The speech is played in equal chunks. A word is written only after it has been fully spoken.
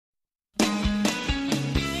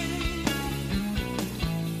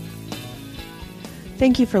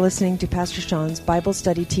Thank you for listening to Pastor Sean's Bible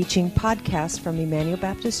Study Teaching podcast from Emmanuel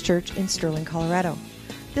Baptist Church in Sterling, Colorado.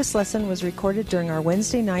 This lesson was recorded during our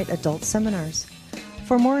Wednesday night adult seminars.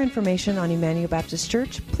 For more information on Emmanuel Baptist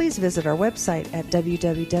Church, please visit our website at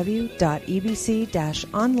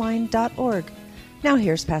www.ebc-online.org. Now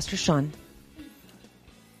here's Pastor Sean.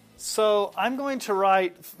 So I'm going to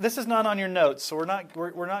write, this is not on your notes, so we're not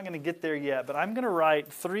going to get there yet, but I'm going to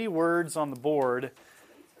write 3 words on the board.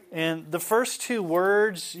 And the first 2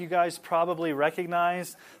 words you guys probably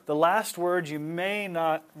recognize. The last word you may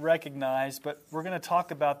not recognize, but we're going to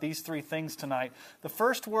talk about these 3 things tonight. The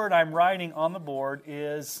first word I'm writing on the board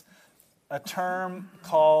is a term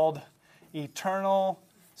called eternal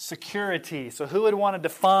security. So who would want to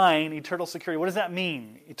define eternal security? What does that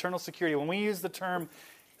mean, eternal security? When we use the term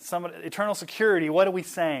eternal security, what are we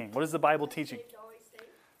saying? What is the Bible teaching?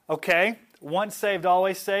 Okay, once saved,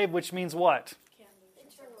 always saved, which means what?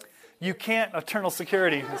 You can't eternal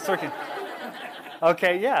security.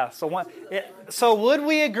 Okay, yeah. So would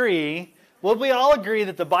we agree? Would we all agree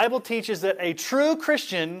that the Bible teaches that a true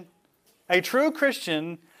Christian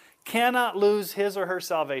cannot lose his or her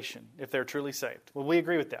salvation if they're truly saved? Would we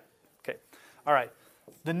agree with that? Okay. All right.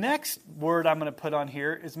 The next word I'm going to put on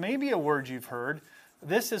here is maybe a word you've heard.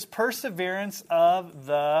 This is perseverance of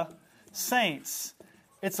the saints.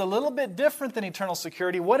 It's a little bit different than eternal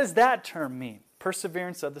security. What does that term mean?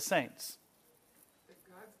 Perseverance of the saints.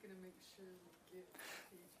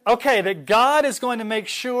 Okay, that God is going to make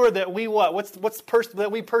sure that we what? What does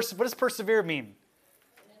persevere mean?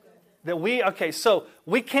 So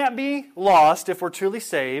we can't be lost if we're truly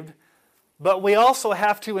saved, but we also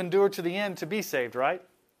have to endure to the end to be saved, right?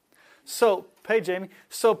 So, hey Jamie,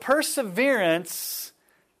 so perseverance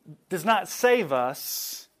does not save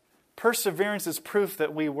us. Perseverance is proof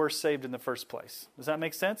that we were saved in the first place. Does that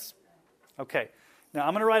make sense? Okay, now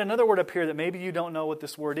I'm going to write another word up here that maybe you don't know what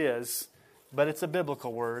this word is, but it's a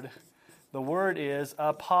biblical word. The word is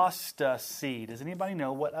apostasy. Does anybody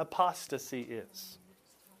know what apostasy is?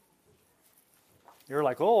 You're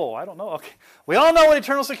like, oh, I don't know. Okay, we all know what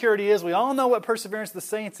eternal security is. We all know what perseverance of the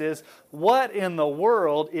saints is. What in the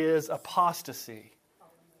world is apostasy?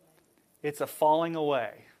 It's a falling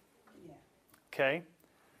away. Okay?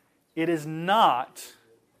 It is not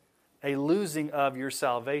a losing of your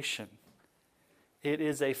salvation. It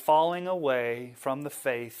is a falling away from the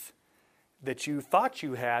faith that you thought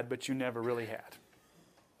you had, but you never really had.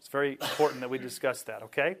 It's very important that we discuss that,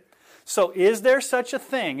 okay? So is there such a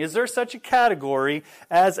thing, is there such a category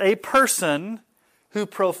as a person who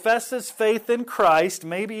professes faith in Christ,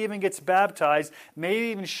 maybe even gets baptized, maybe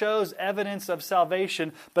even shows evidence of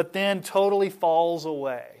salvation, but then totally falls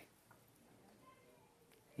away?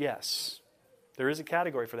 Yes, there is a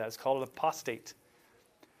category for that. It's called an apostate.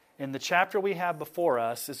 And the chapter we have before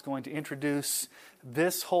us is going to introduce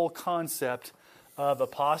this whole concept of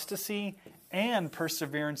apostasy and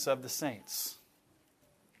perseverance of the saints.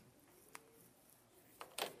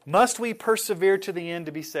 Must we persevere to the end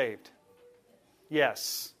to be saved?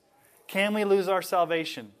 Yes. Can we lose our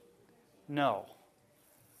salvation? No.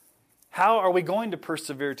 How are we going to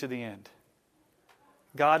persevere to the end?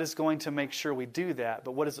 God is going to make sure we do that,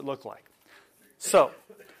 but what does it look like? So,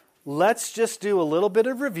 let's just do a little bit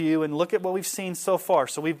of review and look at what we've seen so far.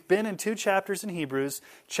 So we've been in 2 chapters in Hebrews.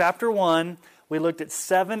 Chapter 1, we looked at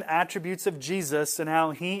 7 attributes of Jesus and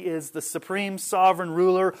how He is the supreme sovereign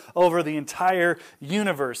ruler over the entire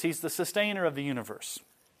universe. He's the sustainer of the universe.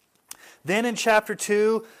 Then in chapter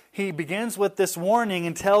 2, He begins with this warning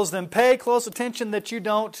and tells them, pay close attention that you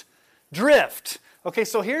don't drift. Okay,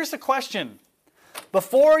 so here's the question.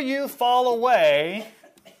 Before you fall away,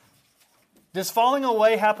 does falling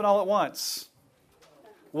away happen all at once?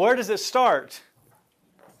 Where does it start?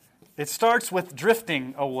 It starts with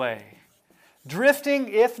drifting away. Drifting,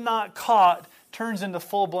 if not caught, turns into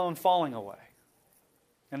full-blown falling away.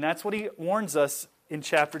 And that's what he warns us in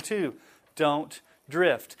chapter 2. Don't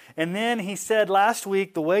drift. And then he said last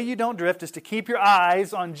week, the way you don't drift is to keep your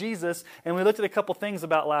eyes on Jesus. And we looked at a couple things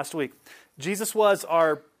about last week. Jesus was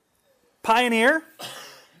our pioneer.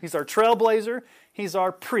 He's our trailblazer. He's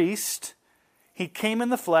our priest. He came in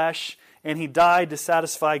the flesh, and He died to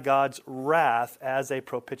satisfy God's wrath as a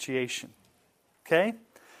propitiation. Okay?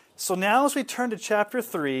 So now as we turn to chapter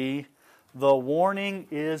 3, the warning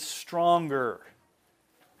is stronger.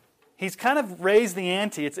 He's kind of raised the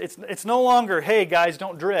ante. It's no longer, hey guys,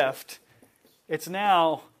 don't drift. It's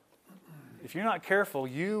now, if you're not careful,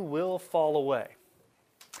 you will fall away.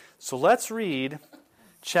 So let's read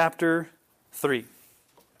chapter 3.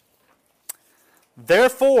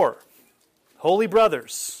 Therefore, holy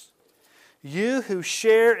brothers, you who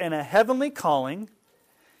share in a heavenly calling,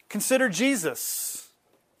 consider Jesus,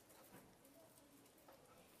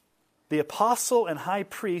 the apostle and high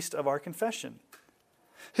priest of our confession,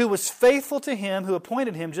 who was faithful to him who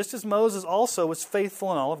appointed him, just as Moses also was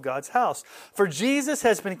faithful in all of God's house. For Jesus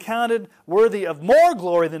has been counted worthy of more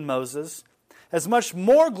glory than Moses, as much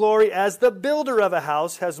more glory as the builder of a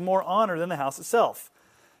house has more honor than the house itself.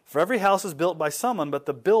 For every house is built by someone, but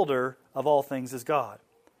the builder of all things is God.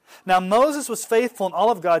 Now Moses was faithful in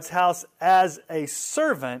all of God's house as a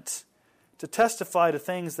servant to testify to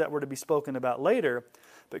things that were to be spoken about later,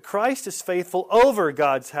 but Christ is faithful over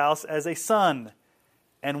God's house as a son.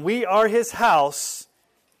 And we are His house,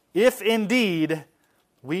 if indeed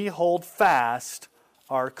we hold fast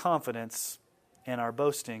our confidence and our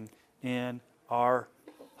boasting in our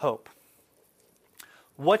hope.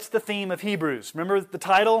 What's the theme of Hebrews? Remember the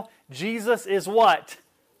title? Jesus is what?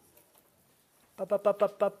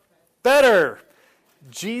 Better.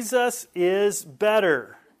 Jesus is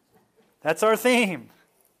better. That's our theme.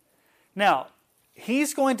 Now,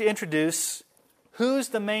 he's going to introduce who's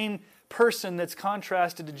the main person that's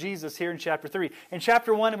contrasted to Jesus here in chapter 3. In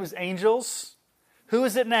chapter 1, it was angels. Who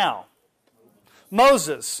is it now?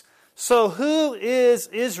 Moses. So who is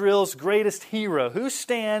Israel's greatest hero? Who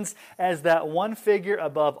stands as that one figure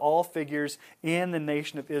above all figures in the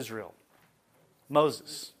nation of Israel?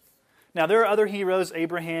 Moses. Now, there are other heroes,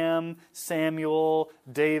 Abraham, Samuel,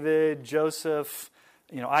 David, Joseph,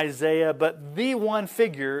 Isaiah, but the one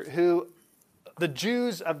figure who the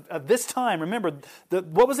Jews of this time, remember,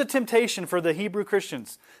 what was the temptation for the Hebrew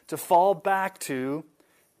Christians? To fall back to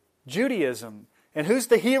Judaism. And who's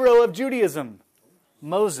the hero of Judaism?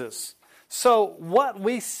 Moses. So what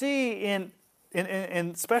we see in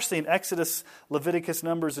especially in Exodus, Leviticus,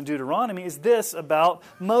 Numbers, and Deuteronomy is this about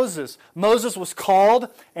Moses. Moses was called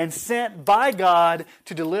and sent by God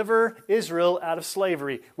to deliver Israel out of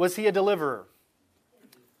slavery. Was he a deliverer?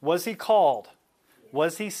 Was he called?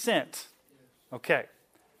 Was he sent? Okay.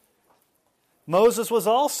 Moses was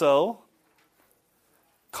also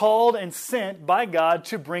called and sent by God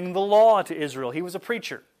to bring the law to Israel. He was a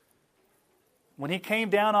preacher. When he came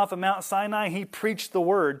down off of Mount Sinai, he preached the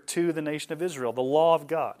word to the nation of Israel, the law of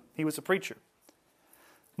God. He was a preacher.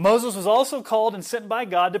 Moses was also called and sent by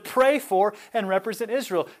God to pray for and represent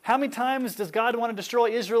Israel. How many times does God want to destroy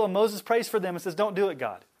Israel and Moses prays for them and says, "Don't do it,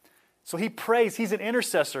 God"? So he prays. He's an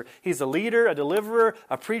intercessor. He's a leader, a deliverer,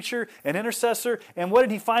 a preacher, an intercessor. And what did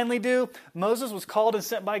he finally do? Moses was called and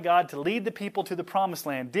sent by God to lead the people to the promised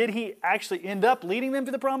land. Did he actually end up leading them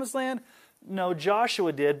to the promised land? No,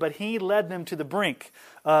 Joshua did, but he led them to the brink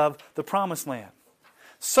of the promised land.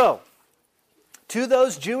 So, to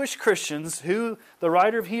those Jewish Christians who the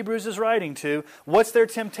writer of Hebrews is writing to, what's their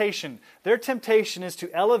temptation? Their temptation is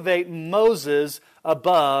to elevate Moses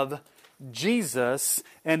above Jesus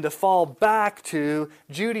and to fall back to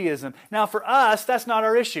Judaism. Now for us, that's not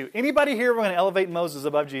our issue. Anybody here going to elevate Moses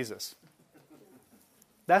above Jesus?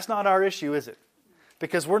 That's not our issue, is it?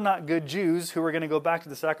 Because we're not good Jews who are going to go back to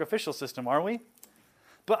the sacrificial system, are we?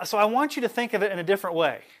 So I want you to think of it in a different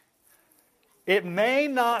way. It may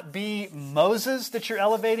not be Moses that you're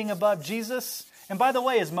elevating above Jesus. And by the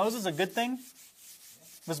way, is Moses a good thing?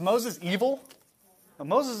 Was Moses evil? Well,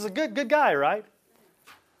 Moses is a good guy, right?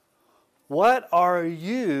 What are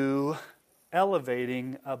you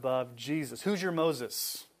elevating above Jesus? Who's your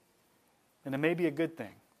Moses? And it may be a good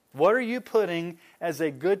thing. What are you putting as a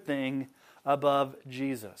good thing above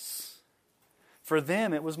Jesus? For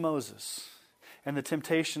them, it was Moses and the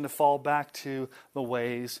temptation to fall back to the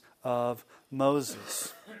ways of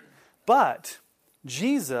Moses. But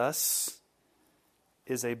Jesus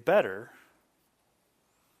is a better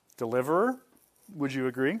deliverer. Would you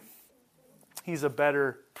agree? He's a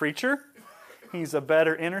better preacher. He's a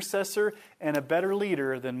better intercessor and a better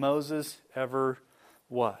leader than Moses ever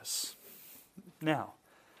was. Now,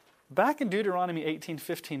 back in Deuteronomy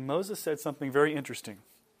 18:15, Moses said something very interesting.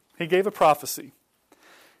 He gave a prophecy.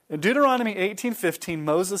 In Deuteronomy 18:15,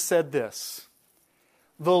 Moses said this: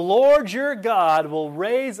 "The Lord your God will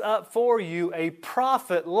raise up for you a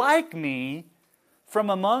prophet like me from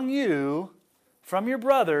among you, from your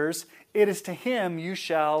brothers. It is to him you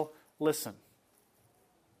shall listen."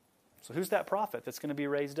 So who's that prophet that's going to be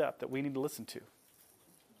raised up that we need to listen to?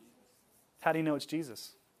 How do you know it's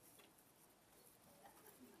Jesus?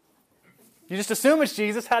 You just assume it's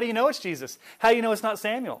Jesus. How do you know it's Jesus? How do you know it's not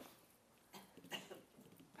Samuel?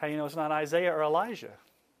 How do you know it's not Isaiah or Elijah?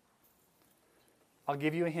 I'll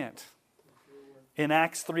give you a hint. In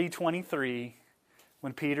Acts 3:23,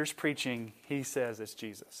 when Peter's preaching, he says it's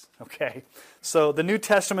Jesus. Okay? So the New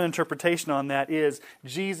Testament interpretation on that is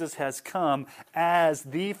Jesus has come as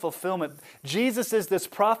the fulfillment. Jesus is this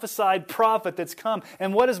prophesied prophet that's come.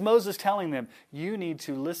 And what is Moses telling them? You need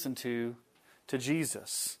to listen to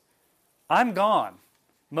Jesus. I'm gone.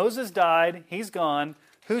 Moses died. He's gone.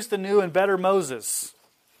 Who's the new and better Moses?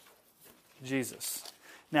 Jesus.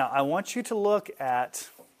 Now, I want you to look at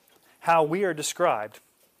how we are described.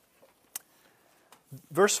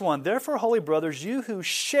 Verse 1, therefore, holy brothers, you who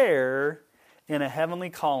share in a heavenly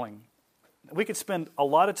calling. We could spend a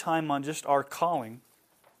lot of time on just our calling.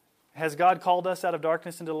 Has God called us out of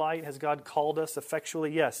darkness into light? Has God called us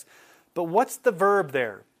effectually? Yes. But what's the verb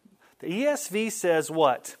there? The ESV says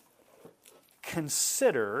what?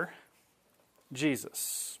 Consider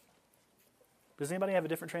Jesus. Does anybody have a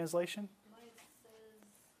different translation?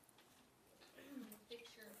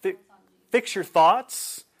 Fix your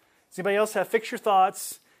thoughts. Does anybody else have fix your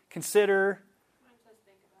thoughts, consider,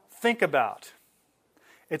 think about?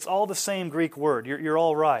 It's all the same Greek word. You're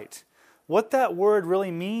all right. What that word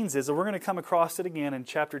really means is, and we're going to come across it again in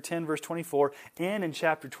chapter 10, verse 24, and in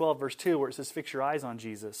chapter 12, verse 2, where it says, fix your eyes on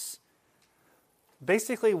Jesus.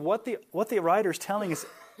 Basically, what the writer's telling us,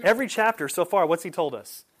 every chapter so far, what's he told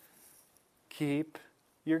us? Keep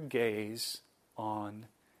your gaze on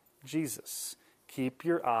Jesus. Keep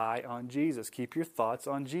your eye on Jesus. Keep your thoughts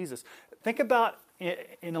on Jesus. Think about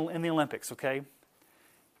in the Olympics, okay?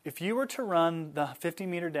 If you were to run the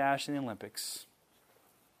 50-meter dash in the Olympics,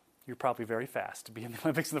 you're probably very fast to be in the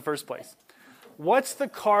Olympics in the first place. What's the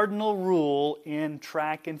cardinal rule in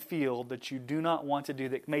track and field that you do not want to do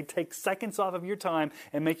that may take seconds off of your time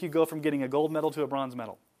and make you go from getting a gold medal to a bronze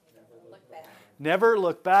medal? Never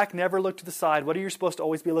look back, never look to the side. What are you supposed to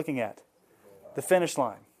always be looking at? The finish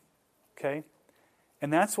line. Okay?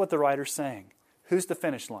 And that's what the writer's saying. Who's the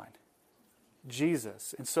finish line?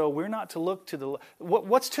 Jesus. And so we're not to look to the...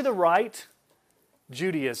 What's to the right?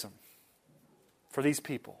 Judaism. For these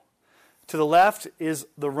people. To the left is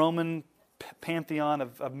the Roman pantheon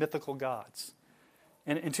of mythical gods.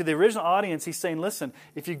 And to the original audience, he's saying, listen,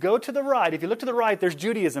 if you go to the right, if you look to the right, there's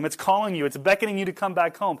Judaism. It's calling you. It's beckoning you to come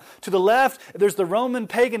back home. To the left, there's the Roman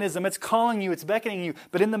paganism. It's calling you. It's beckoning you.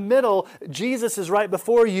 But in the middle, Jesus is right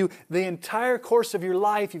before you. The entire course of your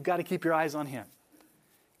life, you've got to keep your eyes on Him.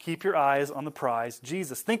 Keep your eyes on the prize,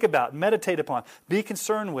 Jesus. Think about, meditate upon, be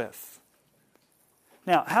concerned with.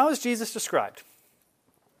 Now, how is Jesus described?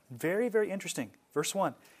 Very, very interesting. Verse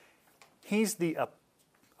 1. He's the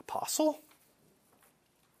apostle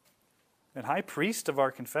and high priest of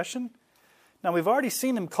our confession. Now, we've already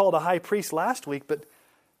seen him called a high priest last week, but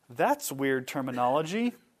that's weird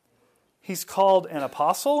terminology. He's called an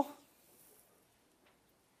apostle.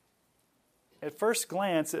 At first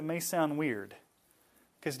glance, it may sound weird.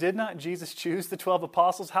 Because did not Jesus choose the 12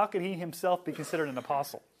 apostles? How could he himself be considered an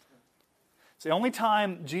apostle? It's the only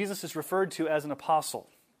time Jesus is referred to as an apostle.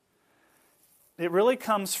 It really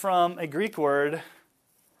comes from a Greek word,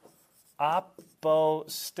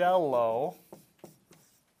 apostello.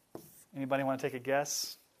 Anybody want to take a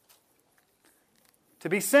guess? To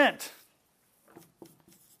be sent.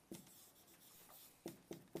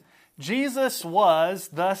 Jesus was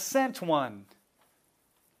the sent one.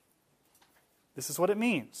 This is what it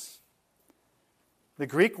means. The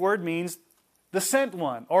Greek word means the sent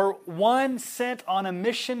one, or one sent on a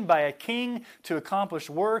mission by a king to accomplish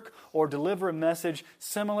work or deliver a message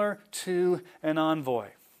similar to an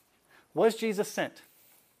envoy. Was Jesus sent?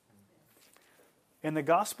 In the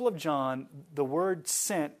Gospel of John, the word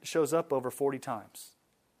sent shows up over 40 times.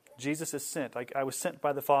 Jesus is sent. I was sent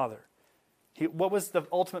by the Father. What was the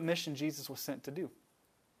ultimate mission Jesus was sent to do?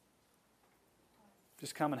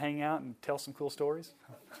 Just come and hang out and tell some cool stories?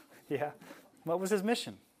 Yeah. What was his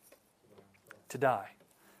mission? To die.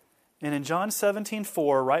 And in John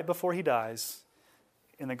 17:4, right before he dies,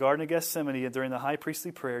 in the Garden of Gethsemane, during the high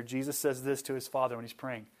priestly prayer, Jesus says this to his Father when he's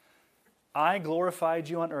praying. I glorified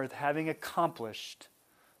you on earth, having accomplished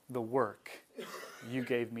the work you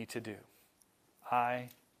gave me to do.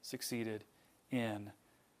 I succeeded in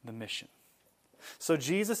the mission. So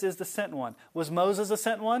Jesus is the sent one. Was Moses a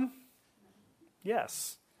sent one?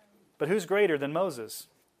 Yes. But who's greater than Moses?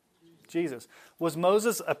 Jesus. Was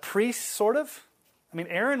Moses a priest, sort of? I mean,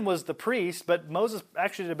 Aaron was the priest, but Moses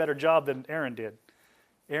actually did a better job than Aaron did.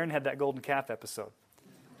 Aaron had that golden calf episode.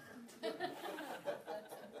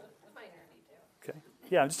 Okay.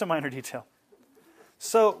 Yeah, just a minor detail.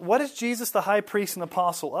 So, what is Jesus the high priest and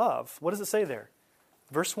apostle of? What does it say there?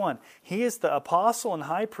 Verse 1. He is the apostle and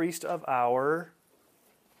high priest of our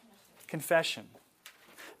confession.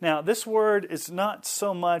 Now, this word is not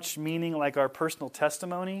so much meaning like our personal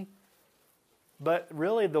testimony, but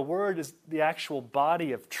really the word is the actual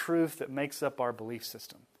body of truth that makes up our belief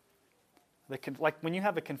system. Like when you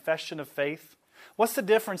have a confession of faith, what's the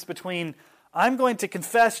difference between I'm going to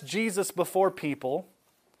confess Jesus before people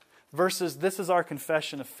versus this is our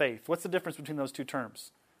confession of faith? What's the difference between those two terms?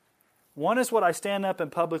 One is what I stand up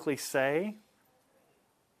and publicly say.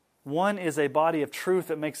 One is a body of truth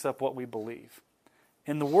that makes up what we believe.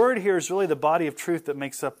 And the word here is really the body of truth that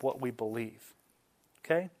makes up what we believe.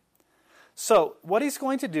 Okay? So, what he's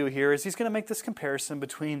going to do here is he's going to make this comparison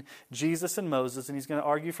between Jesus and Moses, and he's going to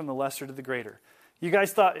argue from the lesser to the greater. You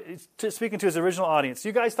guys thought, speaking to his original audience,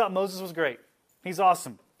 you guys thought Moses was great. He's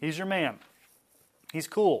awesome. He's your man. He's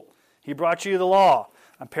cool. He brought you the law.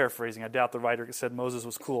 I'm paraphrasing. I doubt the writer said Moses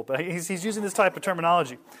was cool, but he's using this type of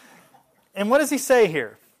terminology. And what does he say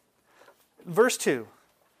here? Verse 2.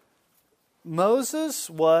 Moses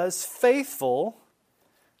was faithful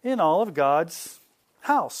in all of God's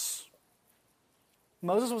house.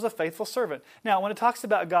 Moses was a faithful servant. Now, when it talks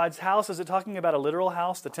about God's house, is it talking about a literal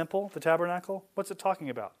house, the temple, the tabernacle? What's it talking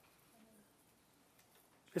about?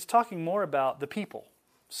 It's talking more about the people.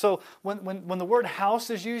 So when the word house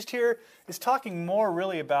is used here, it's talking more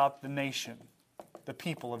really about the nation, the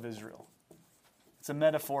people of Israel. It's a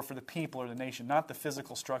metaphor for the people or the nation, not the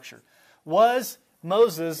physical structure. Was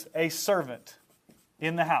Moses a servant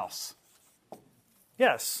in the house?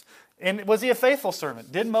 Yes. And was he a faithful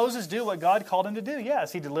servant? Did Moses do what God called him to do?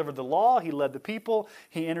 Yes. He delivered the law. He led the people.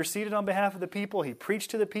 He interceded on behalf of the people. He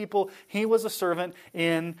preached to the people. He was a servant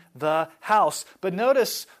in the house. But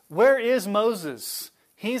notice, where is Moses?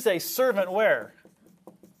 He's a servant where?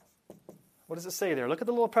 What does it say there? Look at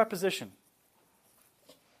the little preposition.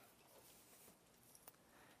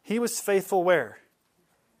 He was faithful where?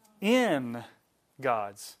 In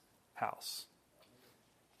God's house.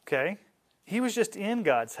 Okay? He was just in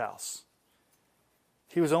God's house.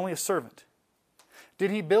 He was only a servant.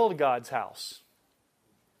 Did he build God's house?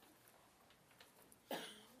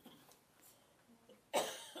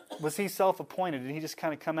 Was he self-appointed? Did he just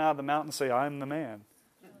kind of come out of the mountain and say, I'm the man?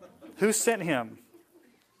 Who sent him?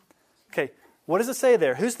 Okay, what does it say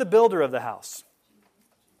there? Who's the builder of the house?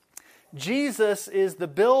 Jesus is the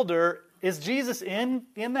builder. Is Jesus in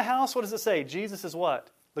the house? What does it say? Jesus is what?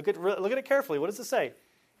 Look at it carefully. What does it say?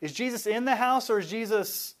 Is Jesus in the house or is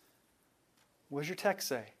Jesus... What does your text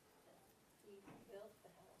say? He built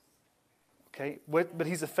the house. Okay, but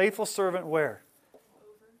he's a faithful servant where?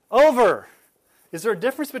 Over. Is there a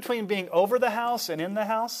difference between being over the house and in the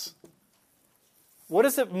house? What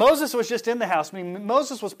is it? Moses was just in the house. I mean,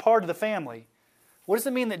 Moses was part of the family. What does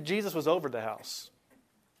it mean that Jesus was over the house?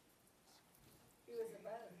 He was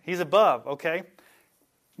above. He's above, okay.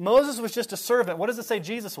 Moses was just a servant. What does it say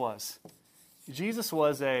Jesus was? Jesus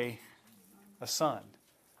was a son,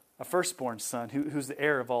 a firstborn son who's the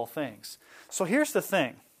heir of all things. So here's the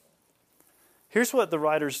thing. Here's what the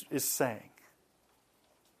writer is saying.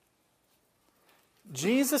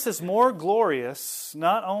 Jesus is more glorious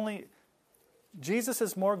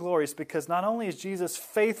because not only is Jesus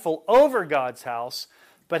faithful over God's house,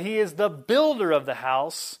 but he is the builder of the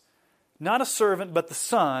house, not a servant, but the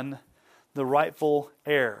son, the rightful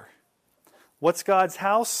heir. What's God's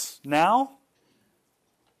house now?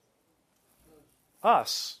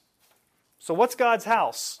 Us. So what's God's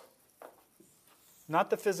house?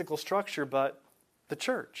 Not the physical structure, but the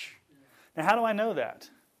church. Now, how do I know that?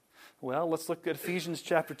 Well, let's look at Ephesians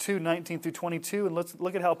chapter 2, 19 through 22, and let's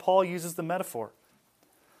look at how Paul uses the metaphor.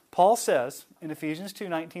 Paul says in Ephesians 2,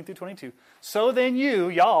 19 through 22, so then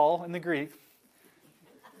y'all in the Greek,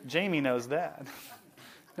 Jamie knows that.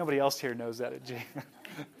 Nobody else here knows that at Jamie.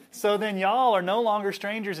 So then y'all are no longer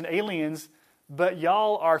strangers and aliens, but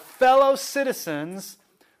y'all are fellow citizens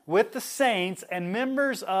with the saints and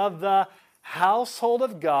members of the household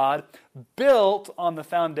of God, built on the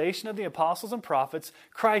foundation of the apostles and prophets,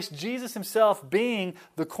 Christ Jesus himself being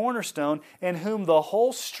the cornerstone, in whom the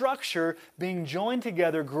whole structure being joined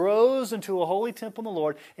together grows into a holy temple in the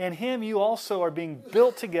Lord. In him you also are being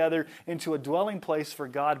built together into a dwelling place for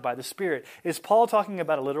God by the Spirit. Is Paul talking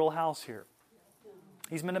about a literal house here?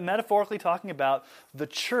 He's metaphorically talking about the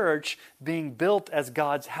church being built as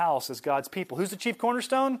God's house, as God's people. Who's the chief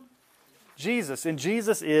cornerstone? Jesus. And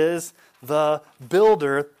Jesus is the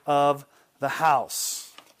builder of the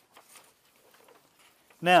house.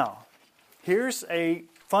 Now, here's a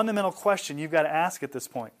fundamental question you've got to ask at this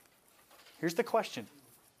point. Here's the question.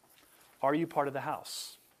 Are you part of the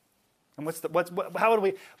house? And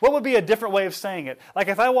what would be a different way of saying it? Like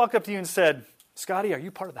if I walked up to you and said, Scotty, are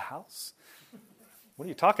you part of the house? What are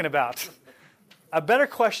you talking about? A better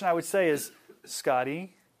question I would say is,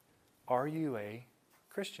 Scotty, are you a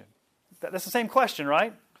Christian? That's the same question,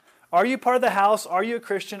 right? Are you part of the house? Are you a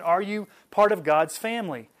Christian? Are you part of God's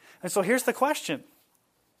family? And so here's the question.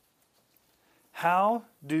 How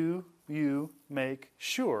do you make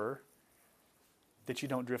sure that you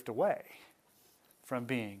don't drift away from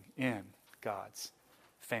being in God's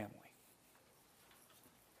family?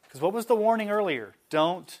 Because what was the warning earlier?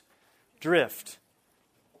 Don't drift.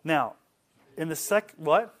 Now, in the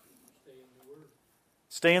what?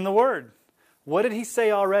 Stay in the Word. What did he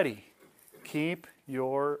say already? Keep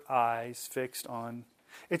your eyes fixed on.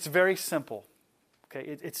 It's very simple.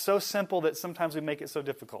 Okay, it's so simple that sometimes we make it so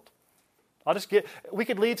difficult. We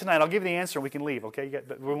could leave tonight. I'll give you the answer and we can leave, okay?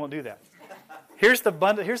 But we won't do that. Here's the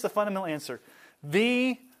fundamental answer.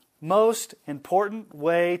 The most important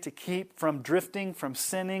way to keep from drifting, from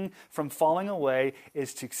sinning, from falling away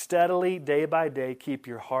is to steadily, day by day, keep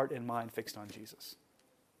your heart and mind fixed on Jesus.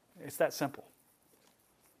 It's that simple.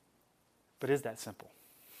 But is that simple?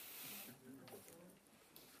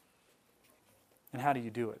 And how do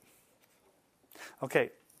you do it?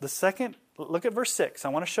 Okay, look at verse 6. I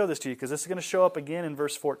want to show this to you because this is going to show up again in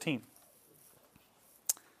verse 14.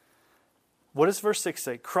 What does verse 6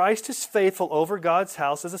 say? Christ is faithful over God's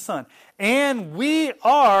house as a son, and we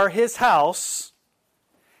are His house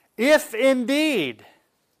if indeed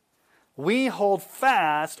we hold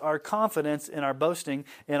fast our confidence in our boasting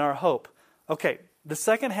in our hope. Okay, the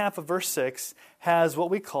second half of verse 6 has what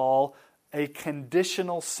we call a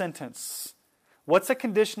conditional sentence. What's a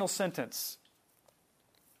conditional sentence?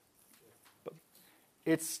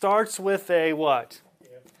 It starts with a what?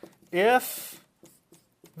 If,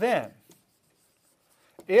 then.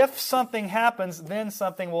 If something happens, then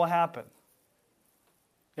something will happen.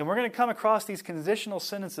 And we're going to come across these conditional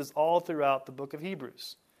sentences all throughout the book of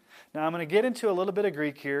Hebrews. Now, I'm going to get into a little bit of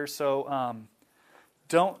Greek here, so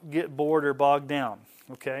don't get bored or bogged down,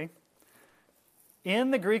 okay?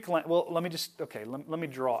 In the Greek language, well, let me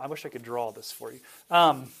draw. I wish I could draw this for you.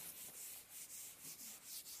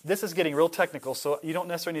 This is getting real technical, so you don't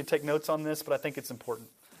necessarily need to take notes on this, but I think it's important.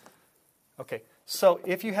 Okay, so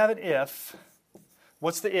if you have an if,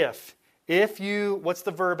 what's the if? What's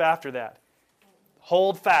the verb after that?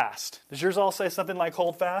 Hold fast. Does yours all say something like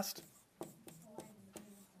hold fast?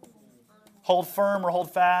 Hold firm or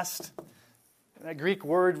hold fast? That Greek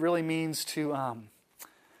word really means to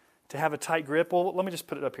have a tight grip. Well, let me just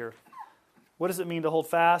put it up here. What does it mean to hold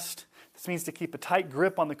fast? This means to keep a tight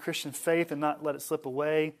grip on the Christian faith and not let it slip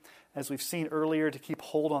away. As we've seen earlier, to keep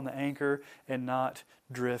hold on the anchor and not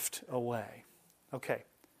drift away. Okay.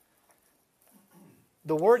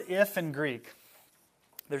 The word if in Greek,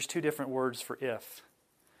 there's two different words for if.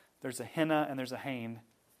 There's a hina and there's a hain.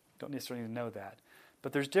 Don't necessarily need to know that.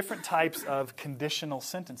 But there's different types of conditional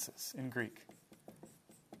sentences in Greek.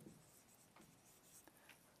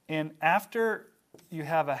 And after you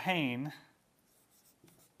have a hain,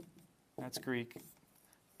 that's Greek,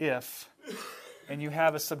 if, and you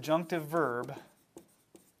have a subjunctive verb,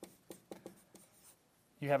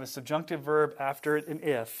 you have a subjunctive verb after an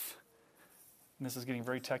if, and this is getting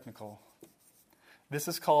very technical. This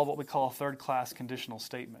is called what we call a third-class conditional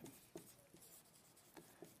statement.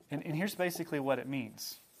 And here's basically what it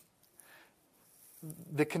means.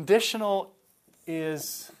 The conditional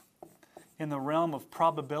is in the realm of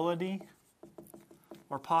probability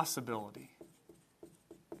or possibility.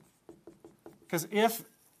 Because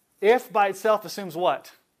if by itself assumes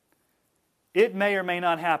what? It may or may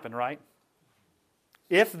not happen, right?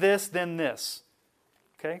 If this, then this.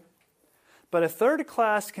 Okay? But a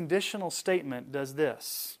third-class conditional statement does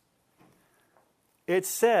this. It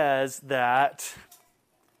says that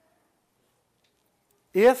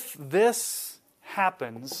if this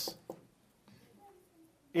happens,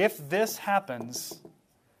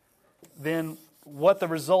 then what the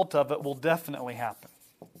result of it will definitely happen.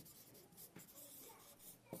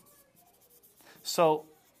 So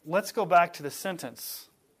let's go back to the sentence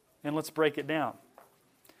and let's break it down.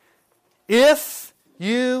 If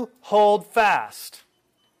you hold fast,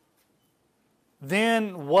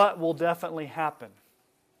 then what will definitely happen?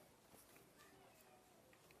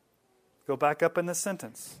 Go back up in the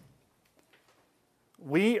sentence.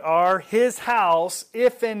 We are His house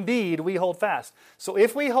if indeed we hold fast. So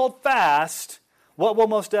if we hold fast, what will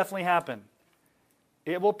most definitely happen?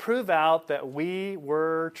 It will prove out that we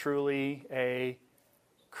were truly a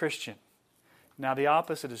Christian. Now the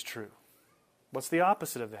opposite is true. What's the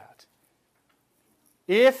opposite of that?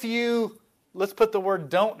 If you, let's put the word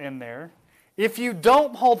don't in there. If you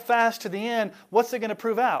don't hold fast to the end, what's it going to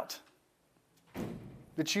prove out?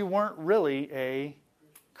 That you weren't really a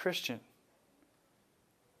Christian.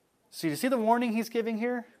 So you see the warning he's giving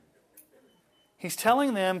here? He's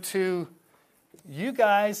telling them you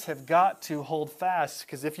guys have got to hold fast,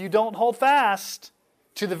 because if you don't hold fast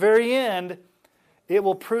to the very end, it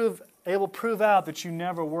will prove out that you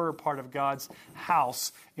never were part of God's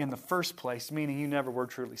house in the first place, meaning you never were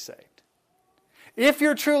truly saved. If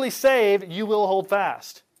you're truly saved, you will hold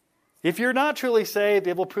fast. If you're not truly saved,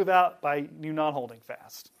 it will prove out by you not holding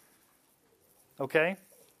fast. Okay?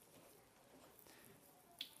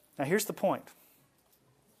 Now here's the point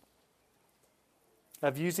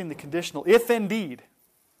of using the conditional, if indeed.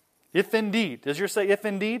 If indeed. Does yours say if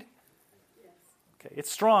indeed? Yes. Okay,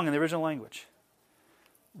 it's strong in the original language.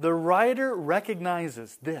 The writer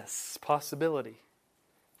recognizes this possibility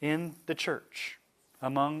in the church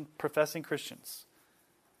among professing Christians.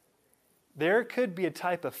 There could be a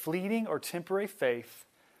type of fleeting or temporary faith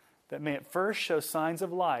that may at first show signs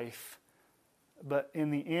of life, but in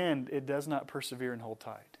the end it does not persevere and hold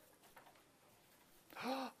tight.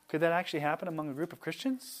 Could that actually happen among a group of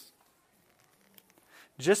Christians?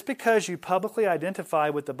 Just because you publicly identify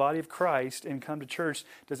with the body of Christ and come to church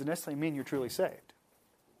doesn't necessarily mean you're truly saved.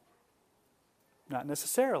 Not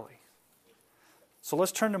necessarily. So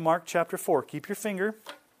let's turn to Mark chapter 4. Keep your finger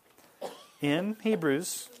in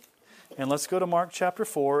Hebrews, and let's go to Mark chapter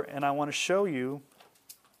 4, and I want to show you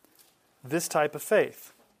this type of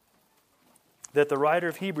faith that the writer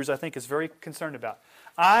of Hebrews, I think, is very concerned about.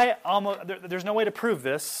 There's no way to prove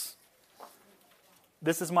this.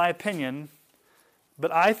 This is my opinion.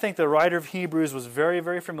 But I think the writer of Hebrews was very,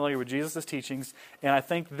 very familiar with Jesus' teachings, and I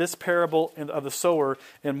think this parable of the sower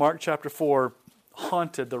in Mark chapter 4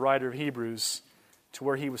 haunted the writer of Hebrews to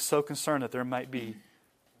where he was so concerned that there might be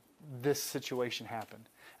this situation happen.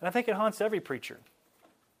 And I think it haunts every preacher.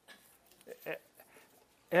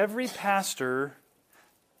 Every pastor,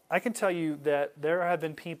 I can tell you that there have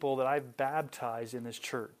been people that I've baptized in this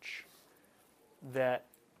church that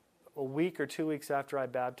a week or 2 weeks after I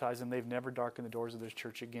baptized them, they've never darkened the doors of this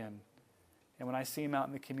church again. And when I see them out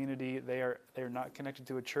in the community, they are not connected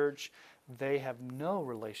to a church. They have no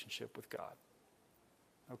relationship with God.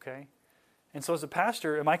 Okay? And so as a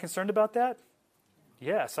pastor, am I concerned about that?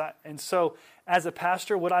 Yes. And so as a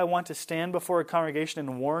pastor, would I want to stand before a congregation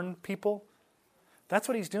and warn people? That's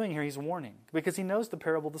what he's doing here. He's warning because he knows the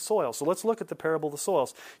parable of the soil. So let's look at the parable of the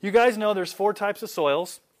soils. You guys know there's 4 types of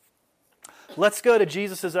soils. Let's go to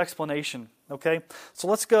Jesus' explanation, okay? So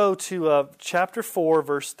let's go to chapter 4,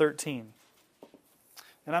 verse 13.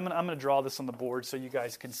 And I'm going to draw this on the board so you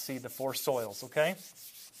guys can see the 4 soils, okay?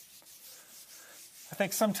 I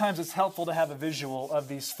think sometimes it's helpful to have a visual of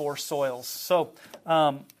these 4 soils. So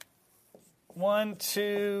 1,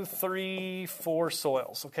 2, 3, 4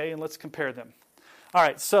 soils, okay? And let's compare them. All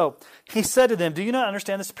right, so he said to them, do you not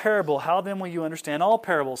understand this parable? How then will you understand all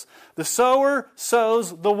parables? The sower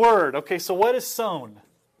sows the word. Okay, so what is sown?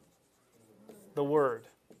 The word.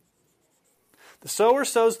 The sower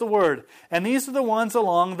sows the word. And these are the ones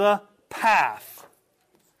along the path.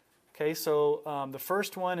 Okay, so the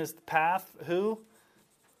first one is the path. Who?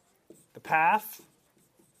 The path.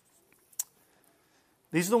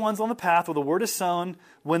 These are the ones on the path where the word is sown.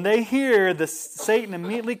 When they hear, Satan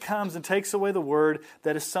immediately comes and takes away the word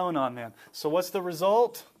that is sown on them. So what's the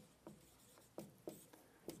result?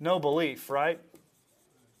 No belief, right?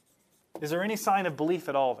 Is there any sign of belief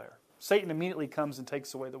at all there? Satan immediately comes and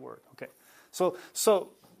takes away the word. Okay. So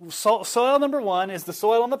soil number 1 is the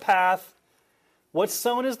soil on the path. What's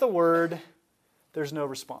sown is the word. There's no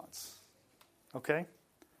response. Okay?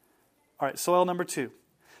 All right, soil number 2.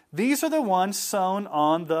 These are the ones sown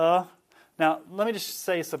on the... Now, let me just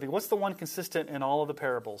say something. What's the one consistent in all of the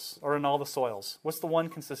parables, or in all the soils? What's the one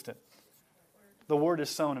consistent? The word is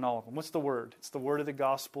sown in all of them. What's the word? It's the word of the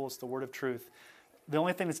gospel. It's the word of truth. The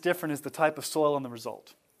only thing that's different is the type of soil and the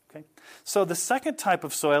result. Okay. So the second type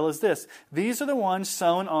of soil is this. These are the ones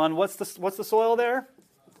sown on, what's the soil there?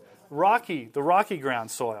 Rocky, the rocky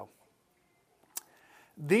ground soil.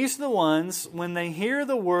 These are the ones, when they hear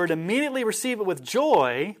the word, immediately receive it with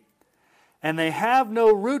joy, and they have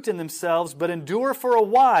no root in themselves, but endure for a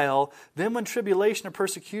while. Then when tribulation or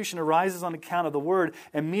persecution arises on account of the word,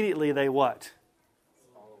 immediately they what?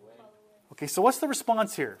 Okay, so what's the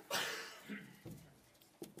response here?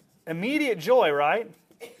 Immediate joy, right?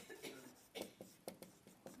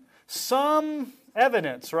 Some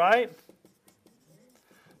evidence, right?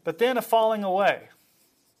 But then a falling away.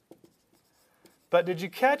 But did you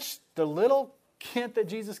catch the little hint that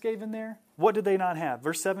Jesus gave in there? What did they not have?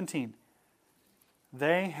 Verse 17.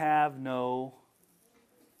 There's no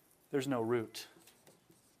root.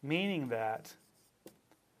 Meaning that,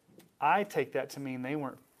 I take that to mean they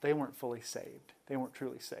weren't fully saved. They weren't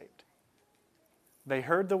truly saved. They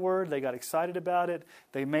heard the word, they got excited about it.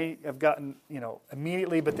 They may have gotten,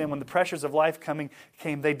 immediately, but then when the pressures of life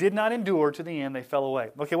came, they did not endure to the end, they fell away.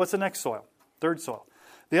 Okay, what's the next soil? Third soil.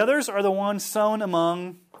 The others are the ones sown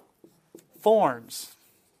among thorns.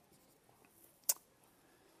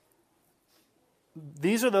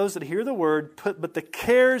 These are those that hear the word, but the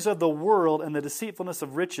cares of the world and the deceitfulness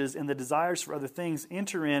of riches and the desires for other things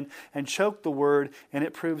enter in and choke the word, and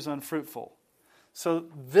it proves unfruitful. So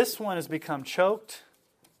this one has become choked.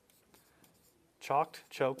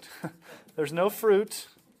 There's no fruit.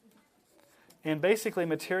 And basically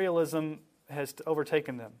materialism has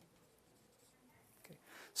overtaken them. Okay.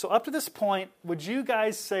 So up to this point, would you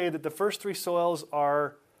guys say that the first three soils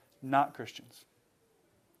are not Christians?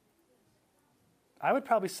 I would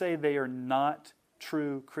probably say they are not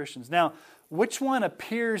true Christians. Now, which one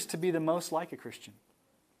appears to be the most like a Christian?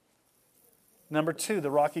 Number 2,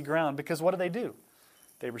 the rocky ground. Because what do?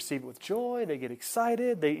 They receive it with joy, they get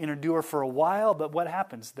excited, they endure for a while, but what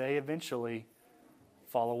happens? They eventually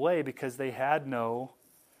fall away because they had no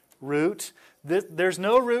root. There's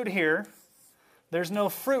no root here. There's no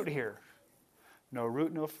fruit here. No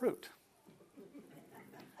root, no fruit.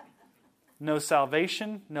 No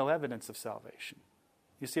salvation, no evidence of salvation.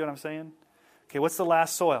 You see what I'm saying? Okay, what's the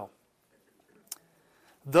last soil?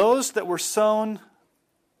 Those that were sown,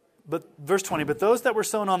 verse 20, but those that were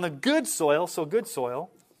sown on the good soil, so good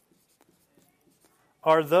soil,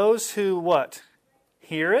 are those who what?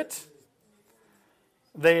 Hear it,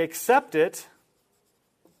 they accept it,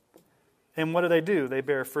 and what do? They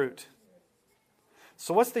bear fruit.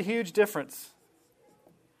 So what's the huge difference?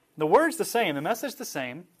 The word's the same, the message's the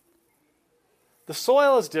same, the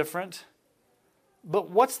soil is different, but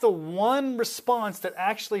what's the one response that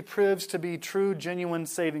actually proves to be true, genuine,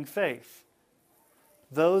 saving faith?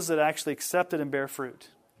 Those that actually accept it and bear fruit.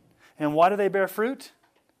 And why do they bear fruit?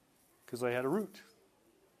 Because they had a root.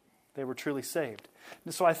 They were truly saved.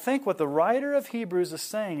 And so I think what the writer of Hebrews is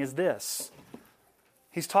saying is this.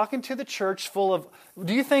 He's talking to the church full of...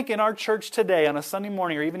 Do you think in our church today, on a Sunday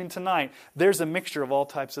morning or even tonight, there's a mixture of all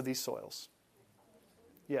types of these soils?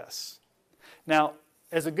 Yes. Now,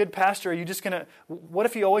 as a good pastor, are you just going to... What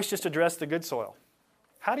if you always just address the good soil?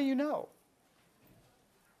 How do you know?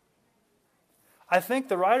 I think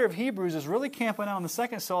the writer of Hebrews is really camping out on the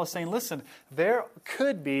second soil, saying, listen, there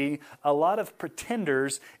could be a lot of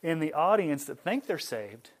pretenders in the audience that think they're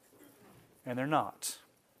saved, and they're not.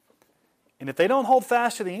 And if they don't hold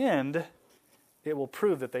fast to the end, it will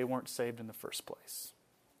prove that they weren't saved in the first place.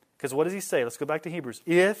 Because what does he say? Let's go back to Hebrews.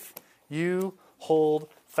 If you hold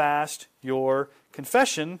fast your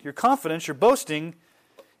confession, your confidence, your boasting,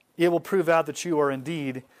 it will prove out that you are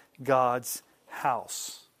indeed God's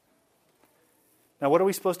house. Now, what are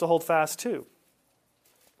we supposed to hold fast to?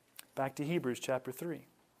 Back to Hebrews chapter 3.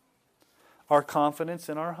 Our confidence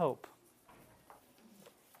and our hope.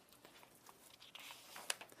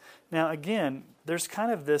 Now, again, there's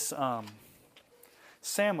kind of this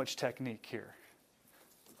sandwich technique here.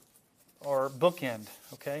 Or bookend,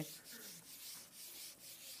 okay?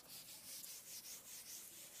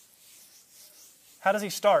 How does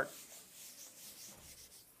he start?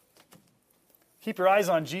 Keep your eyes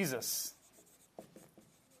on Jesus.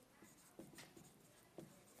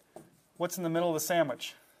 What's in the middle of the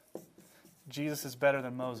sandwich? Jesus is better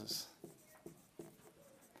than Moses.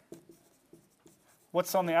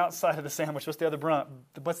 What's on the outside of the sandwich? What's the other bun?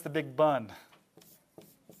 What's the big bun?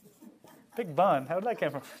 Big bun? How did that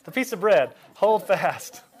come from? The piece of bread. Hold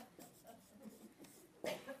fast.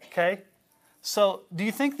 Okay? So, do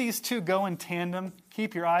you think these two go in tandem?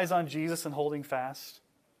 Keep your eyes on Jesus and holding fast?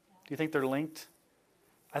 Do you think they're linked?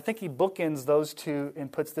 I think he bookends those two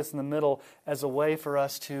and puts this in the middle as a way for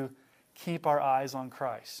us to keep our eyes on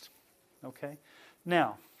Christ. Okay?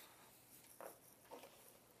 Now,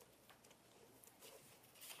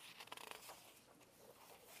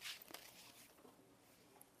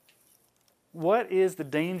 what is the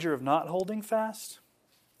danger of not holding fast?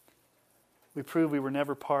 We prove we were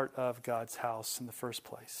never part of God's house in the first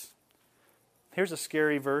place. Here's a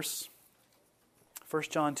scary verse. 1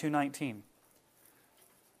 John 2:19.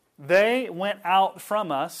 They went out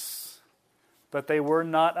from us, but they were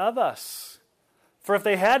not of us. For if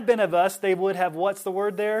they had been of us, they would have, what's the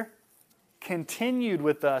word there? Continued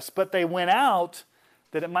with us. But they went out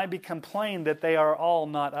that it might become plain that they are all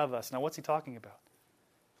not of us. Now, what's he talking about?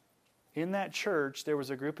 In that church, there was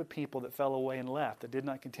a group of people that fell away and left, that did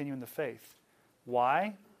not continue in the faith.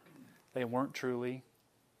 Why? They weren't truly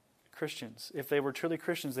Christians. If they were truly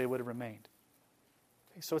Christians, they would have remained.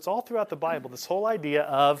 Okay, so it's all throughout the Bible, this whole idea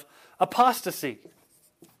of apostasy.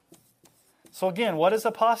 So again, what is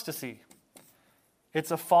apostasy?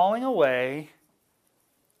 It's a falling away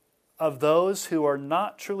of those who are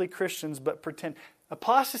not truly Christians but pretend.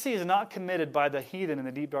 Apostasy is not committed by the heathen in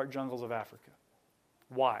the deep, dark jungles of Africa.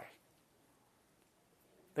 Why?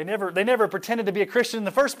 They never pretended to be a Christian in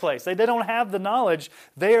the first place. They don't have the knowledge.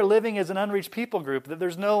 They are living as an unreached people group. That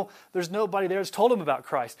there's nobody there that's told them about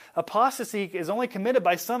Christ. Apostasy is only committed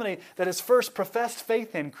by somebody that has first professed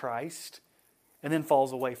faith in Christ and then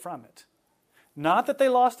falls away from it. Not that they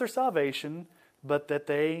lost their salvation, but that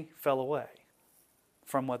they fell away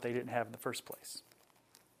from what they didn't have in the first place.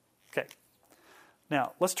 Okay.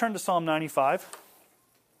 Now, let's turn to Psalm 95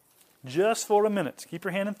 just for a minute. Keep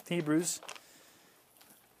your hand in Hebrews,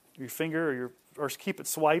 your finger, or keep it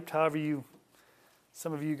swiped, however you.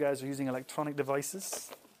 Some of you guys are using electronic devices,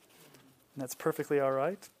 and that's perfectly all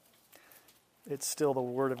right. It's still the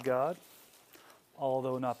Word of God,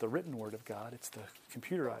 although not the written Word of God. It's the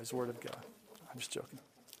computerized Word of God. I'm just joking.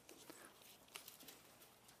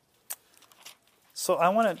 So I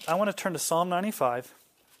want to turn to Psalm 95,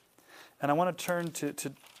 and I want to turn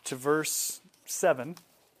to verse 7.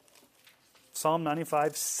 Psalm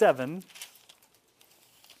 95, 7.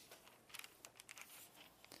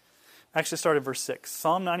 Actually, start at verse 6.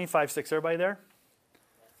 Psalm 95, 6. Everybody there?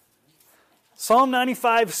 Psalm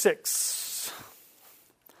 95, 6.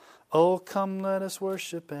 Oh, come, let us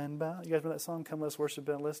worship and bow. You guys remember that song? Come, let us worship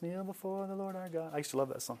and let's kneel before the Lord our God. I used to love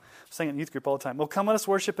that song. I sang it in youth group all the time. Oh, come, let us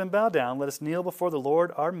worship and bow down. Let us kneel before the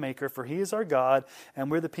Lord our Maker, for He is our God,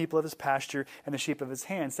 and we're the people of His pasture and the sheep of His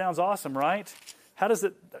hand. Sounds awesome, right? How does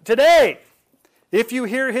it... Today, if you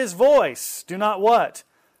hear His voice, do not what?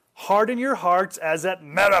 Harden your hearts as at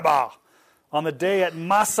Meribah, on the day at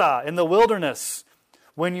Massah in the wilderness,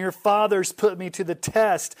 when your fathers put me to the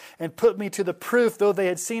test and put me to the proof, though they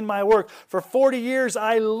had seen my work. For 40 years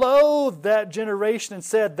I loathed that generation and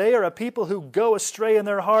said, they are a people who go astray in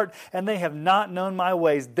their heart, and they have not known my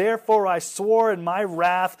ways. Therefore I swore in my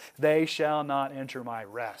wrath, they shall not enter my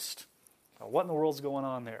rest. Now, what in the world's going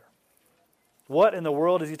on there? What in the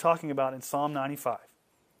world is he talking about in Psalm 95?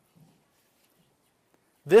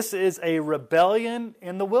 This is a rebellion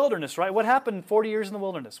in the wilderness, right? What happened 40 years in the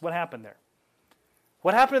wilderness? What happened there?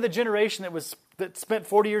 What happened to the generation that spent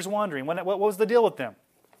 40 years wandering? What was the deal with them?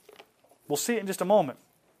 We'll see it in just a moment.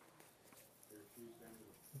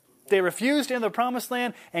 They refused to enter the promised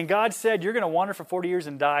land, and God said, you're going to wander for 40 years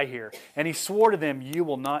and die here. And He swore to them, you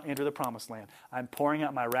will not enter the promised land. I'm pouring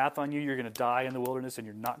out my wrath on you. You're going to die in the wilderness, and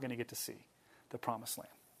you're not going to get to see the promised land.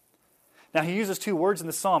 Now, he uses two words in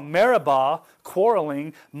the psalm, Meribah,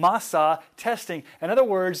 quarreling, Massah, testing. In other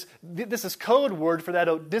words, this is code word for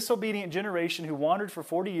that disobedient generation who wandered for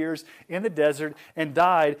 40 years in the desert and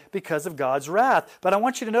died because of God's wrath. But I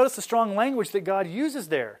want you to notice the strong language that God uses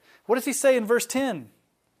there. What does He say in verse 10?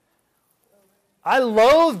 I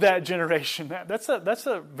loathe that generation. That's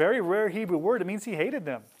a very rare Hebrew word. It means He hated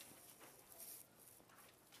them.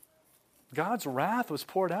 God's wrath was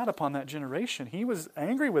poured out upon that generation. He was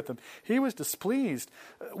angry with them. He was displeased.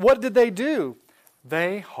 What did they do?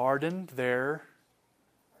 They hardened their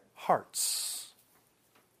hearts.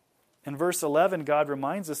 In verse 11, God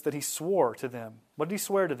reminds us that He swore to them. What did He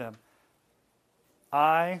swear to them?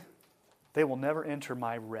 They will never enter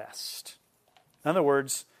my rest. In other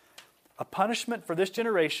words, a punishment for this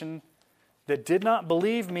generation that did not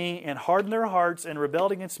believe me and hardened their hearts and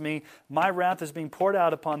rebelled against me. My wrath is being poured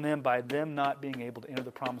out upon them by them not being able to enter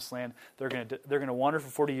the promised land. They're going to wander for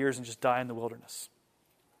 40 years and just die in the wilderness.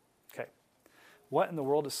 Okay. What in the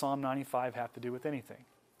world does Psalm 95 have to do with anything?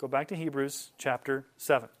 Go back to Hebrews chapter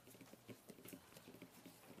 7.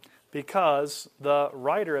 Because the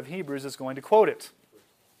writer of Hebrews is going to quote it.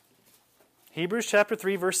 Hebrews chapter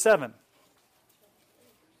 3, verse 7.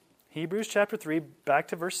 Hebrews chapter 3, back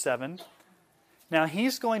to verse 7. Now,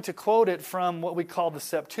 he's going to quote it from what we call the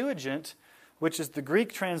Septuagint, which is the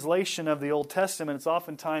Greek translation of the Old Testament. It's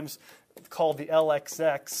oftentimes called the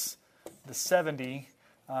LXX, the 70,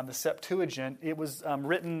 the Septuagint. It was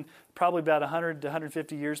written probably about 100 to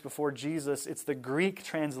 150 years before Jesus. It's the Greek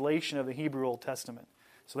translation of the Hebrew Old Testament.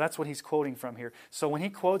 So that's what he's quoting from here. So when he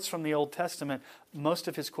quotes from the Old Testament, most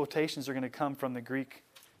of his quotations are going to come from the Greek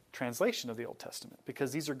translation of the Old Testament,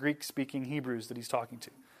 because these are Greek-speaking Hebrews that he's talking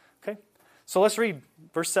to. Okay? So let's read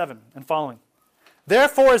verse 7 and following.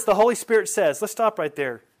 Therefore, as the Holy Spirit says, let's stop right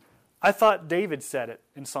there. I thought David said it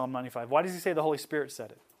in Psalm 95. Why does he say the Holy Spirit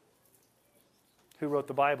said it? Who wrote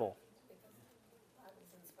the Bible?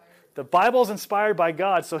 The Bible is inspired by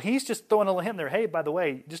God, so he's just throwing a little hint there. Hey, by the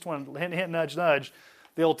way, just want to hint, nudge, nudge.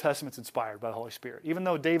 The Old Testament's inspired by the Holy Spirit. Even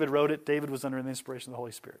though David wrote it, David was under the inspiration of the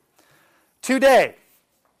Holy Spirit. Today,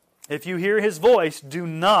 if you hear His voice, do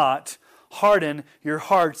not harden your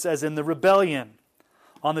hearts as in the rebellion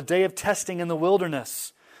on the day of testing in the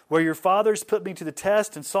wilderness, where your fathers put me to the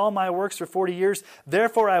test and saw my works for 40 years.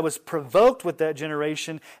 Therefore I was provoked with that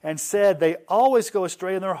generation and said, they always go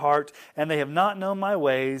astray in their heart, and they have not known my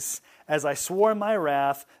ways. As I swore in my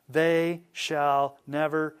wrath, they shall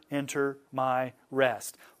never enter my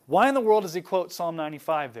rest. Why in the world does he quote Psalm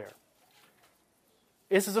 95 there?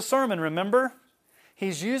 This is a sermon, remember?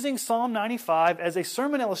 He's using Psalm 95 as a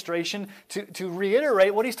sermon illustration to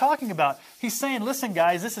reiterate what he's talking about. He's saying, listen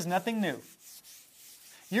guys, this is nothing new.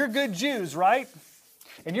 You're good Jews, right?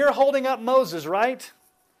 And you're holding up Moses, right?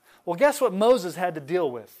 Well, guess what Moses had to deal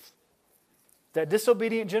with? That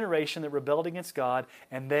disobedient generation that rebelled against God,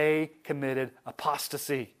 and they committed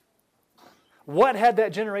apostasy. What had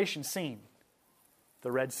that generation seen?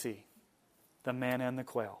 The Red Sea, the manna and the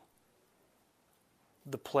quail,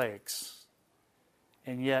 the plagues.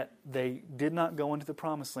 And yet they did not go into the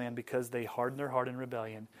promised land because they hardened their heart in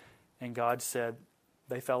rebellion. And God said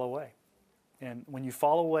they fell away. And when you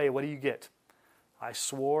fall away, what do you get? I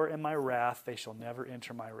swore in my wrath they shall never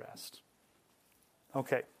enter my rest.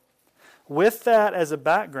 Okay. With that as a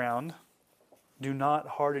background, do not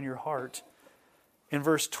harden your heart. In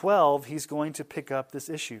verse 12, he's going to pick up this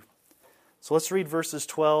issue. So let's read verses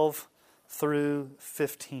 12 through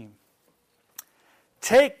 15.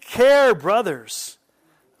 Take care, brothers,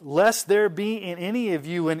 lest there be in any of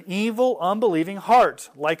you an evil, unbelieving heart.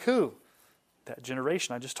 Like who? That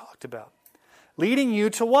generation I just talked about. Leading you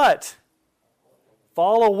to what?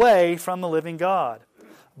 Fall away from the living God.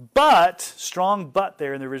 But, strong but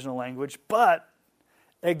there in the original language, but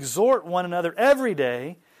exhort one another every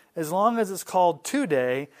day, as long as it's called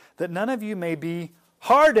today, that none of you may be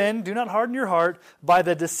hardened, do not harden your heart, by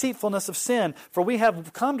the deceitfulness of sin. For we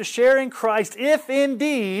have come to share in Christ, if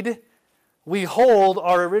indeed we hold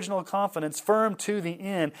our original confidence firm to the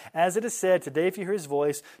end. As it is said, today if you hear His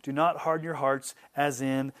voice, do not harden your hearts as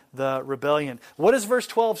in the rebellion. What does verse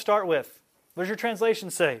 12 start with? What does your translation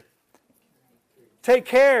say? Take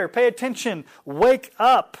care, pay attention, wake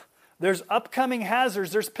up. There's upcoming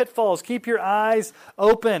hazards, there's pitfalls. Keep your eyes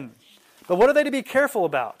open. But what are they to be careful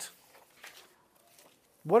about?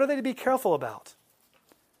 What are they to be careful about?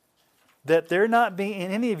 That there not be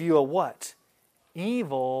in any of you a what?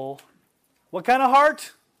 Evil. What kind of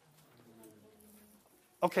heart?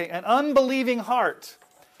 Okay, an unbelieving heart.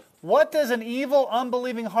 What does an evil,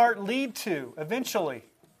 unbelieving heart lead to eventually?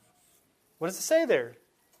 What does it say there?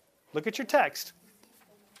 Look at your text.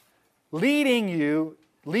 Leading you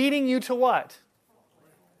to what?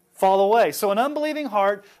 Fall away. So an unbelieving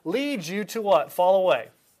heart leads you to what? Fall away.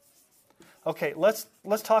 Okay, let's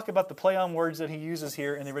talk about the play on words that he uses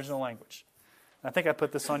here in the original language. I think I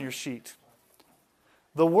put this on your sheet.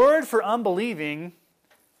 The word for unbelieving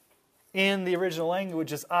in the original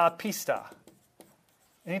language is apista.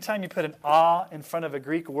 Anytime you put an a in front of a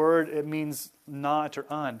Greek word, it means not or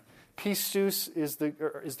un. Pistus is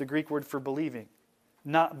the Greek word for believing.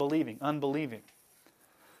 Not believing, unbelieving.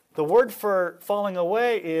 The word for falling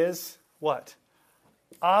away is what?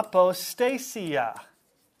 Apostasia.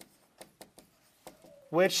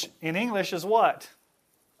 Which in English is what?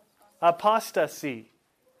 Apostasy.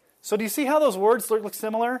 So do you see how those words look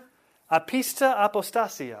similar? Apista,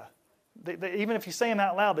 apostasia. Even if you say them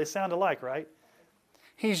out loud, they sound alike, right?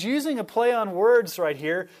 He's using a play on words right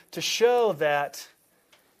here to show that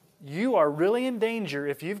you are really in danger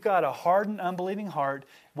if you've got a hardened, unbelieving heart.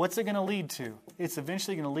 What's it going to lead to? It's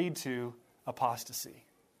eventually going to lead to apostasy.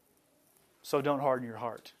 So don't harden your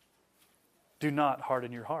heart. Do not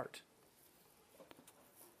harden your heart.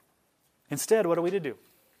 Instead, what are we to do?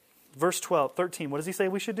 Verse 13, what does he say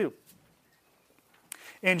we should do?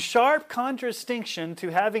 In sharp contradistinction to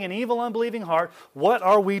having an evil, unbelieving heart, what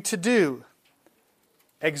are we to do?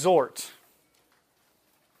 Exhort.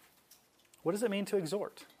 What does it mean to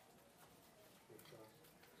exhort?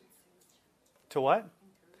 To what?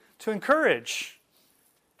 To encourage.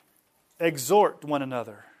 Exhort one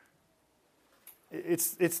another.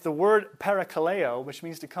 It's the word parakaleo, which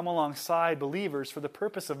means to come alongside believers for the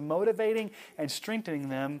purpose of motivating and strengthening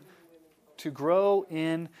them to grow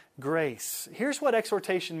in grace. Here's what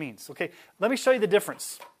exhortation means. Okay, let me show you the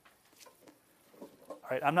difference. All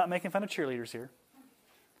right, I'm not making fun of cheerleaders here.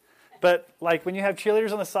 But like when you have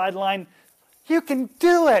cheerleaders on the sideline, you can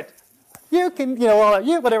do it. You can,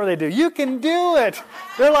 whatever they do, you can do it.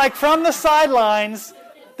 They're like from the sidelines,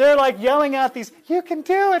 they're like yelling out these, you can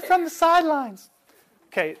do it from the sidelines.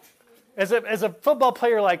 Okay, as a football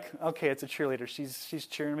player, like, okay, it's a cheerleader. She's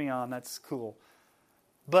cheering me on. That's cool.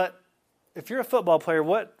 But if you're a football player,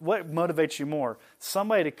 what motivates you more?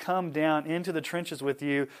 Somebody to come down into the trenches with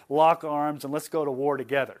you, lock arms, and let's go to war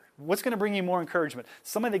together. What's going to bring you more encouragement?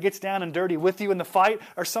 Somebody that gets down and dirty with you in the fight,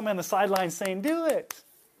 or somebody on the sidelines saying, do it?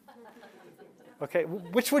 Okay,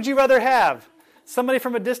 which would you rather have? Somebody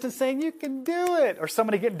from a distance saying, you can do it, or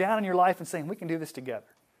somebody getting down in your life and saying, we can do this together?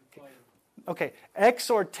 Okay,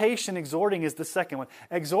 exhorting is the second one.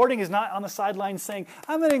 Exhorting is not on the sidelines saying,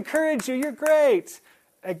 I'm going to encourage you, you're great.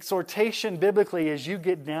 exhortation biblically is you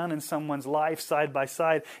get down in someone's life side by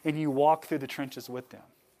side and you walk through the trenches with them.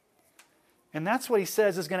 And that's what he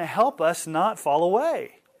says is going to help us not fall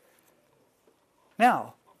away.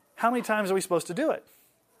 Now, how many times are we supposed to do it?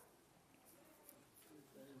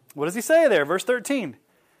 What does he say there? Verse 13.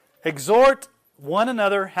 Exhort one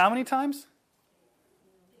another how many times?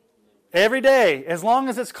 Every day, as long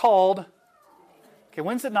as it's called. Okay,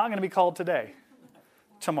 when's it not going to be called today?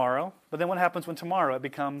 Tomorrow. But then what happens when tomorrow it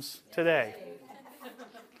becomes today?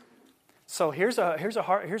 So here's a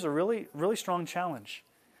really, really strong challenge.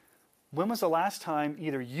 When was the last time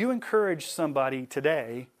either you encouraged somebody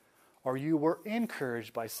today or you were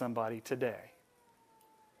encouraged by somebody today?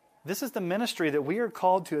 This is the ministry that we are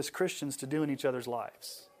called to as Christians to do in each other's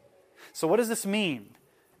lives. So what does this mean?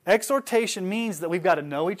 Exhortation means that we've got to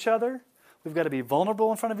know each other. We've got to be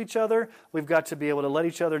vulnerable in front of each other. We've got to be able to let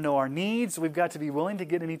each other know our needs. We've got to be willing to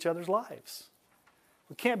get in each other's lives.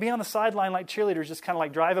 We can't be on the sideline like cheerleaders, just kind of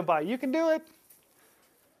like driving by. You can do it.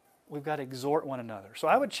 We've got to exhort one another. So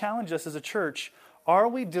I would challenge us as a church, are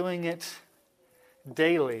we doing it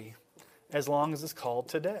daily as long as it's called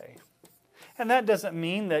today? And that doesn't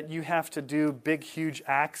mean that you have to do big, huge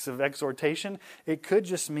acts of exhortation. It could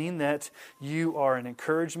just mean that you are an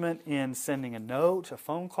encouragement in sending a note, a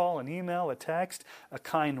phone call, an email, a text, a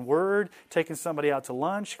kind word, taking somebody out to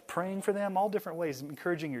lunch, praying for them, all different ways,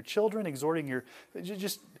 encouraging your children, exhorting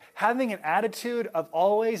just having an attitude of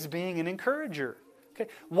always being an encourager. Okay,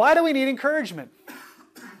 why do we need encouragement?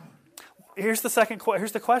 Here's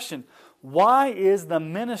the question. Why is the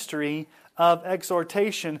ministry of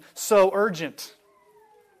exhortation so urgent?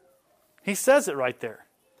 He says it right there.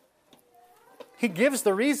 He gives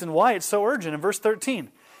the reason why it's so urgent in verse 13.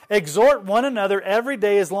 Exhort one another every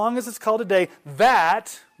day as long as it's called today,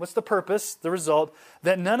 that, what's the purpose, the result,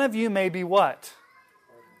 that none of you may be what?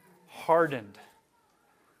 Hardened.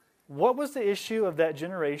 What was the issue of that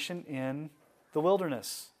generation in the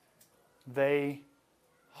wilderness? They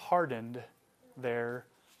hardened their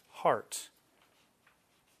heart.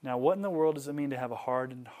 Now, what in the world does it mean to have a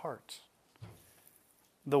hardened heart?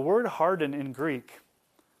 The word harden in Greek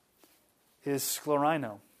is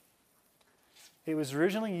sklerino. It was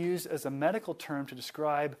originally used as a medical term to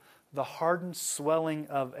describe the hardened swelling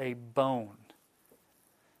of a bone.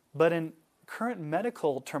 But in current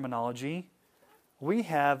medical terminology, we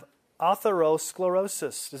have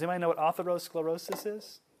atherosclerosis. Does anybody know what atherosclerosis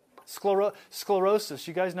is? Sclerosis.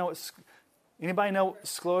 You guys know what... Anybody know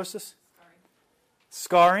sclerosis?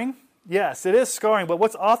 Scarring? Yes, it is scarring. But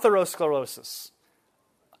what's atherosclerosis?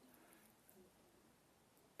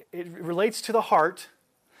 It relates to the heart.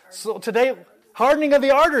 So today, hardening of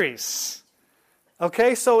the arteries.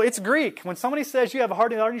 Okay, so it's Greek. When somebody says you have a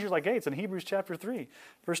hardening of the arteries, you're like, hey, it's in Hebrews chapter 3,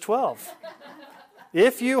 verse 12.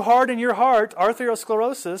 If you harden your heart,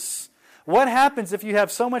 atherosclerosis, what happens if you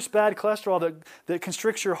have so much bad cholesterol that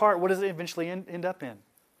constricts your heart? What does it eventually end up in?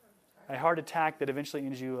 A heart attack that eventually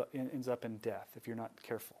ends up in death if you're not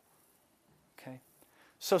careful. Okay?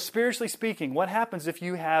 So spiritually speaking, what happens if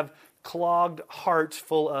you have clogged heart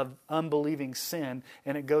full of unbelieving sin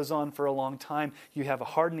and it goes on for a long time? You have a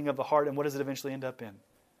hardening of the heart, and what does it eventually end up in?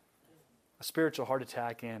 A spiritual heart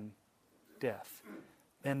attack and death.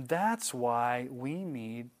 And that's why we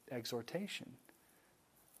need exhortation.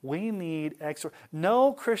 We need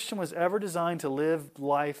No Christian was ever designed to live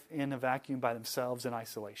life in a vacuum by themselves in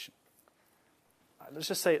isolation. Let's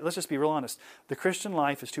just be real honest. The Christian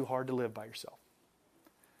life is too hard to live by yourself.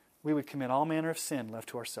 We would commit all manner of sin left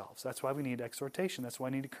to ourselves. That's why we need exhortation. That's why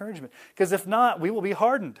we need encouragement. Because if not, we will be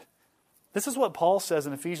hardened. This is what Paul says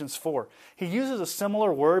in Ephesians 4. He uses a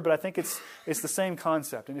similar word, but I think it's the same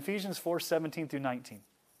concept. In Ephesians 4, 17 through 19.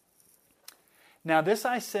 Now this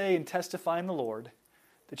I say and testify in the Lord,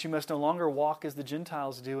 that you must no longer walk as the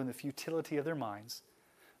Gentiles do in the futility of their minds.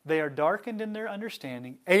 They are darkened in their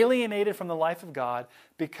understanding, alienated from the life of God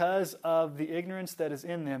because of the ignorance that is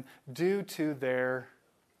in them due to their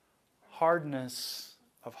hardness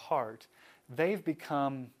of heart. They've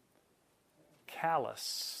become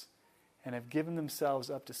callous and have given themselves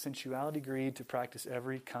up to sensuality, greed, to practice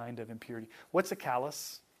every kind of impurity. What's a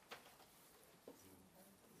callus?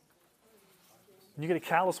 When you get a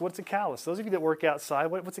callus, what's a callus? Those of you that work outside,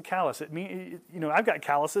 what's a callus? It mean, I've got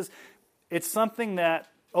calluses. It's something that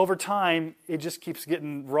over time, it just keeps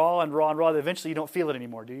getting raw and raw and raw. Eventually, you don't feel it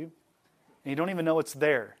anymore, do you? And you don't even know it's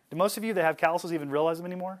there. Do most of you that have calluses even realize them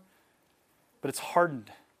anymore? But it's hardened.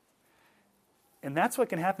 And that's what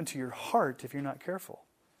can happen to your heart if you're not careful.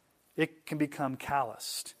 It can become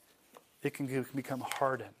calloused. It can become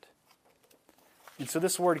hardened. And so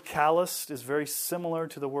this word calloused is very similar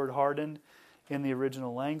to the word hardened in the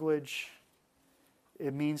original language.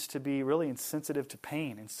 it means to be really insensitive to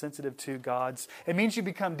pain, insensitive to God's. It means you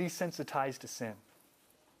become desensitized to sin.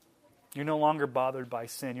 You're no longer bothered by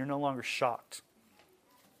sin. You're no longer shocked.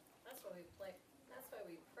 That's why we pray.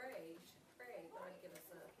 You should pray. God, give us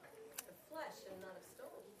a flesh and not a stone.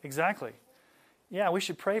 Exactly. Yeah, we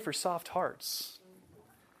should pray for soft hearts.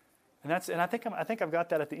 And I think I've got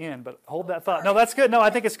that at the end, but hold that thought. No, that's good. No, I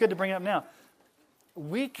think it's good to bring it up now.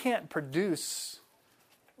 We can't produce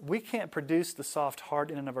the soft heart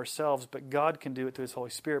in and of ourselves, but God can do it through His Holy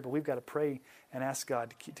Spirit. But we've got to pray and ask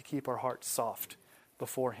God to keep our hearts soft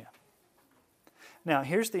before Him. Now,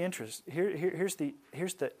 here's the interest. Here's the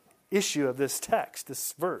issue of this text,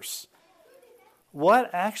 this verse. What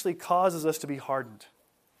actually causes us to be hardened?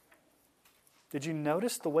 Did you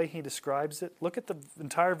notice the way he describes it? Look at the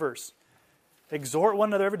entire verse. Exhort one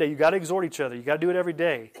another every day. You've got to exhort each other. You've got to do it every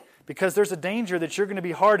day. Because there's a danger that you're going to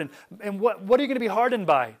be hardened. And what are you going to be hardened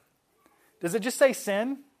by? Does it just say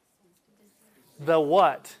sin? The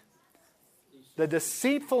what? The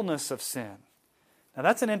deceitfulness of sin. Now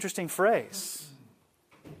that's an interesting phrase.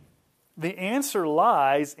 The answer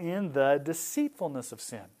lies in the deceitfulness of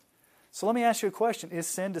sin. So let me ask you a question. Is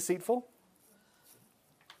sin deceitful?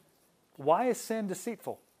 Why is sin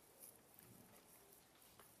deceitful?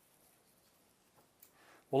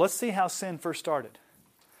 Well, let's see how sin first started.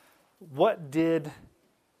 What did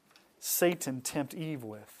Satan tempt Eve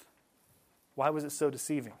with? Why was it so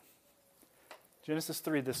deceiving? Genesis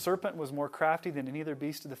 3, the serpent was more crafty than any other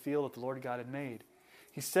beast of the field that the Lord God had made.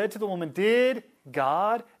 He said to the woman, did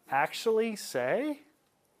God actually say?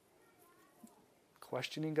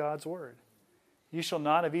 Questioning God's word. You shall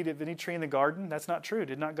not have eaten of any tree in the garden. That's not true.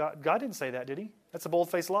 God didn't say that, did He? That's a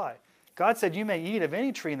bold-faced lie. God said you may eat of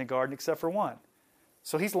any tree in the garden except for one.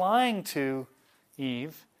 So He's lying to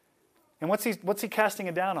Eve. And what's he casting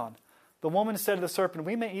it down on? The woman said to the serpent,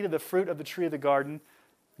 we may eat of the fruit of the tree of the garden.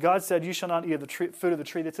 God said, you shall not eat of the fruit of the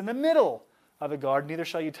tree that's in the middle of the garden, neither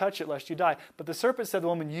shall you touch it, lest you die. But the serpent said to the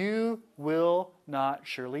woman, you will not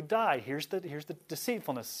surely die. Here's the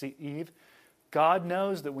deceitfulness, see, Eve. God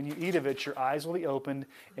knows that when you eat of it, your eyes will be opened,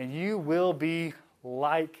 and you will be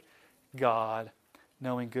like God,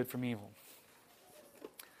 knowing good from evil. Do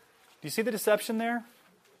you see the deception there?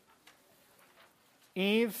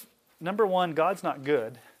 Eve, number one, God's not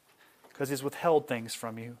good because He's withheld things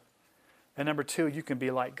from you. And number two, you can be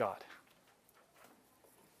like God.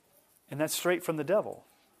 And that's straight from the devil,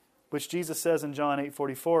 which Jesus says in John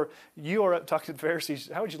 8:44, you are talking to the Pharisees.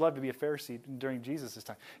 How would you love to be a Pharisee during Jesus'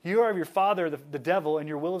 time? You are of your father, the devil, and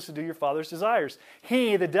your will is to do your father's desires.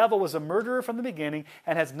 He, the devil, was a murderer from the beginning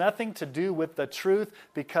and has nothing to do with the truth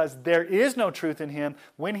because there is no truth in him.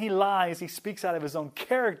 When he lies, he speaks out of his own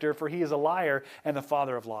character, for he is a liar and the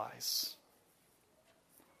father of lies.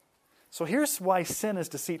 So here's why sin is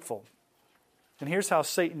deceitful. And here's how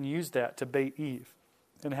Satan used that to bait Eve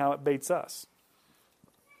and how it baits us.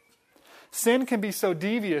 Sin can be so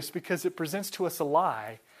devious because it presents to us a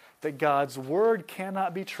lie that God's word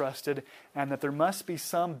cannot be trusted and that there must be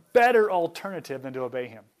some better alternative than to obey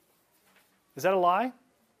Him. Is that a lie?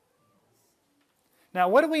 Now,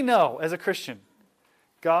 what do we know as a Christian?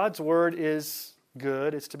 God's word is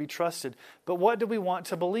good, it's to be trusted. But what do we want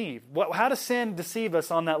to believe? How does sin deceive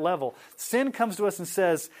us on that level? Sin comes to us and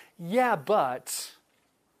says, yeah, but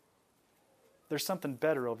there's something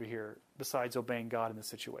better over here besides obeying God in this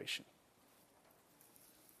situation.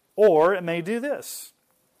 Or it may do this.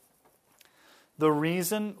 The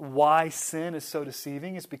reason why sin is so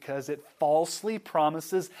deceiving is because it falsely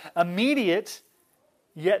promises immediate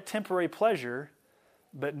yet temporary pleasure,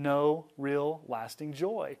 but no real lasting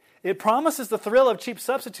joy. It promises the thrill of cheap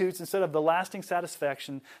substitutes instead of the lasting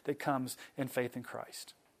satisfaction that comes in faith in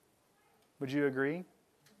Christ. Would you agree?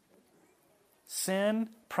 Sin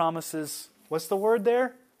promises, what's the word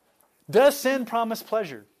there? Does sin promise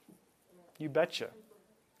pleasure? You betcha.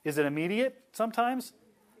 Is it immediate sometimes?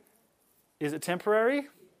 Is it temporary?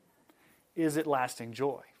 Is it lasting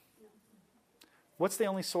joy? What's the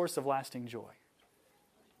only source of lasting joy?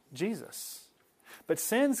 Jesus. But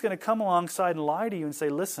sin's going to come alongside and lie to you and say,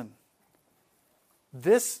 listen,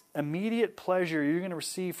 this immediate pleasure you're going to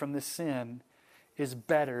receive from this sin is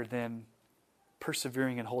better than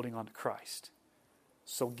persevering and holding on to Christ.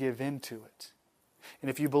 So give in to it. And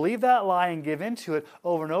if you believe that lie and give in to it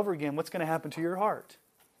over and over again, what's going to happen to your heart?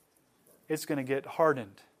 It's going to get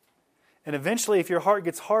hardened. And eventually, if your heart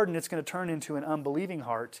gets hardened, it's going to turn into an unbelieving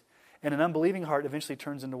heart. And an unbelieving heart eventually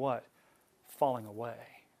turns into what? Falling away.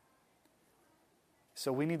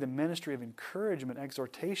 So we need the ministry of encouragement,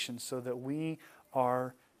 exhortation, so that we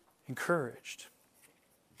are encouraged.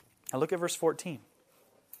 Now look at verse 14.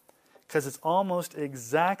 because it's almost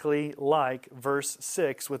exactly like verse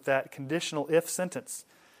 6 with that conditional if sentence.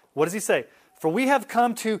 What does he say? For we have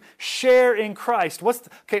come to share in Christ.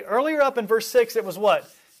 Earlier up in verse 6 it was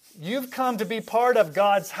what? You've come to be part of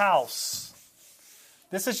God's house.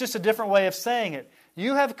 This is just a different way of saying it.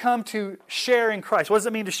 You have come to share in Christ. What does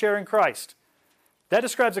it mean to share in Christ? That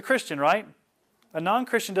describes a Christian, right? A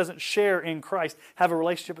non-Christian doesn't share in Christ, have a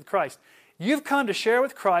relationship with Christ. You've come to share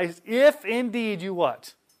with Christ if indeed you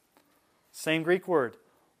what? Same Greek word.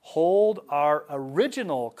 Hold our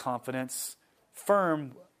original confidence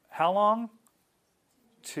firm. How long?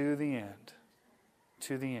 To the end.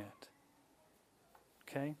 To the end.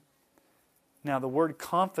 Okay? Now the word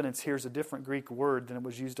confidence here is a different Greek word than it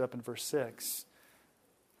was used up in verse 6.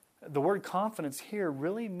 The word confidence here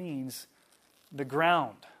really means the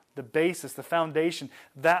ground, the basis, the foundation,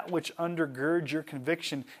 that which undergirds your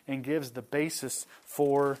conviction and gives the basis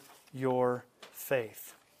for your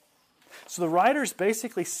faith. So the writer's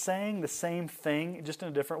basically saying the same thing, just in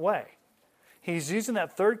a different way. He's using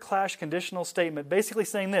that third-class conditional statement, basically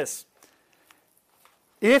saying this: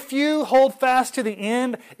 if you hold fast to the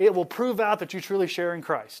end, it will prove out that you truly share in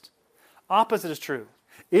Christ. Opposite is true.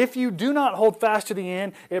 If you do not hold fast to the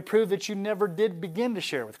end, it proves that you never did begin to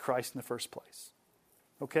share with Christ in the first place.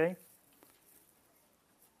 Okay?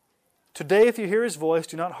 Today, if you hear His voice,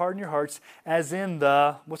 do not harden your hearts, as in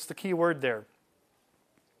the, what's the key word there?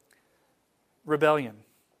 Rebellion.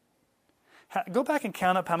 Go back and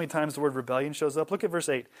count up how many times the word rebellion shows up. Look at verse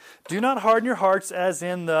 8. Do not harden your hearts as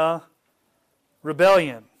in the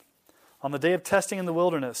rebellion on the day of testing in the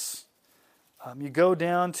wilderness. You go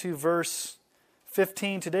down to verse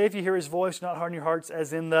 15. Today, if you hear His voice, do not harden your hearts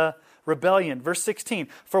as in the rebellion. Verse 16.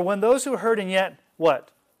 For when those who heard and yet,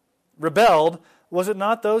 what? Rebelled, was it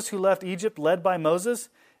not those who left Egypt led by Moses?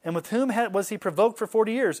 And with whom was he provoked for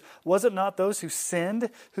 40 years? Was it not those who sinned,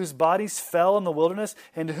 whose bodies fell in the wilderness?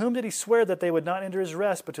 And to whom did he swear that they would not enter his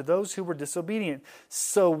rest, but to those who were disobedient?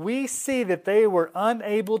 So we see that they were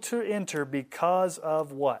unable to enter because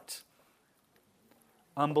of what?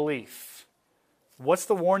 Unbelief. What's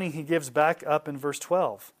the warning he gives back up in verse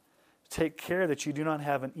 12? Take care that you do not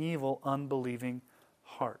have an evil, unbelieving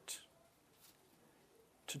heart.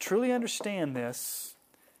 To truly understand this,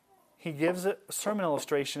 he gives a sermon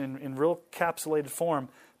illustration in real capsulated form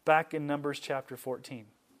back in Numbers chapter 14.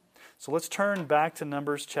 So let's turn back to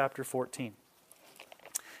Numbers chapter 14.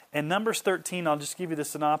 In Numbers 13, I'll just give you the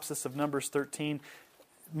synopsis of Numbers 13.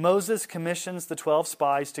 Moses commissions the 12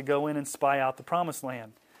 spies to go in and spy out the promised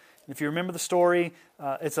land. If you remember the story,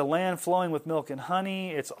 it's a land flowing with milk and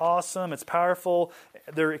honey. It's awesome. It's powerful.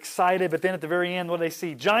 They're excited. But then at the very end, what do they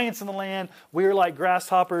see? Giants in the land. We are like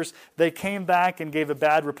grasshoppers. They came back and gave a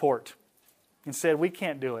bad report and said, we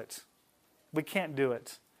can't do it. We can't do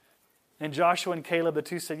it. And Joshua and Caleb, the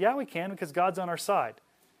two, said, yeah, we can, because God's on our side.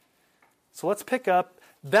 So let's pick up.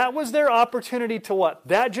 That was their opportunity to what?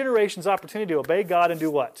 That generation's opportunity to obey God and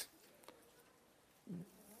do what?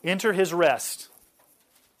 Enter His rest.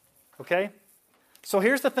 Okay? So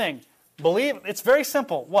here's the thing. Believe, it's very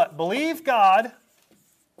simple. What? Believe God,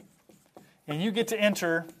 and you get to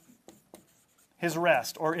enter His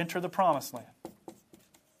rest, or enter the promised land.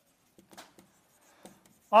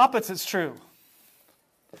 Opposite's true.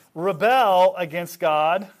 Rebel against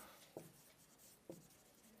God,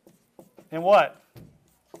 and what?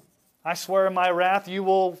 I swear in my wrath you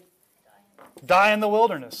will die in the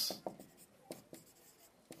wilderness.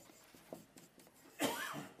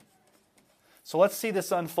 So let's see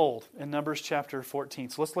this unfold in Numbers chapter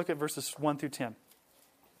 14. So let's look at verses 1 through 10.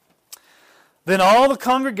 Then all the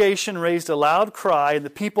congregation raised a loud cry, and the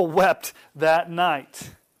people wept that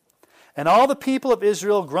night. And all the people of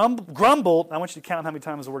Israel grumbled. I want you to count how many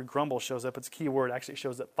times the word grumble shows up. It's a key word. Actually, it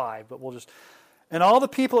shows up 5, but we'll just... And all the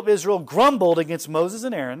people of Israel grumbled against Moses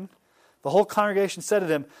and Aaron. The whole congregation said to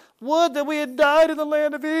them, would that we had died in the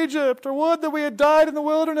land of Egypt, or would that we had died in the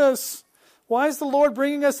wilderness. Why is the Lord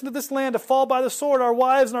bringing us into this land to fall by the sword? Our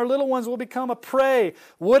wives and our little ones will become a prey.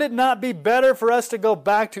 Would it not be better for us to go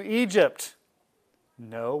back to Egypt?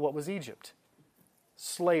 No, what was Egypt?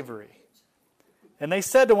 Slavery. And they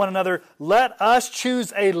said to one another, let us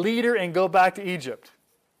choose a leader and go back to Egypt.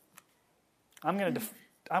 I'm going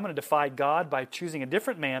to defy God by choosing a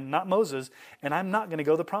different man, not Moses, and I'm not going to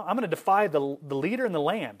go I'm going to defy the leader in the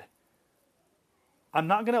land. I'm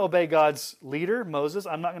not going to obey God's leader, Moses.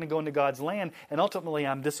 I'm not going to go into God's land. And ultimately,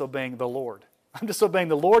 I'm disobeying the Lord. I'm disobeying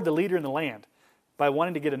the Lord, the leader in the land, by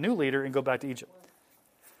wanting to get a new leader and go back to Egypt.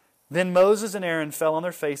 Then Moses and Aaron fell on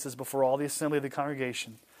their faces before all the assembly of the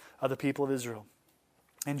congregation of the people of Israel.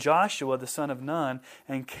 And Joshua, the son of Nun,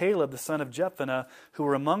 and Caleb, the son of Jephunneh, who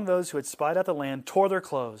were among those who had spied out the land, tore their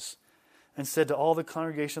clothes. and said to all the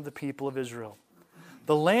congregation of the people of Israel,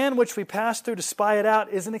 the land which we passed through to spy it out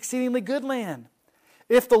is an exceedingly good land.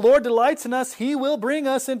 If the Lord delights in us, He will bring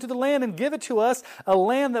us into the land and give it to us, a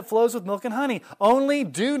land that flows with milk and honey. Only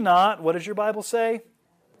do not, what does your Bible say?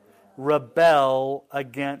 Rebel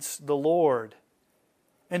against the Lord.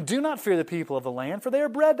 And do not fear the people of the land, for they are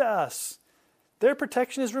bread to us. Their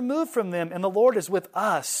protection is removed from them, and the Lord is with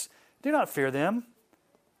us. Do not fear them.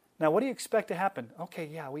 Now, what do you expect to happen? Okay,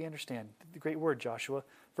 yeah, we understand. The great word, Joshua.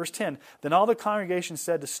 Verse 10, then all the congregation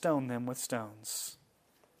said to stone them with stones.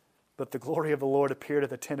 But the glory of the Lord appeared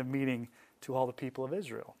at the tent of meeting to all the people of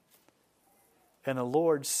Israel. And the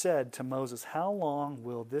Lord said to Moses, how long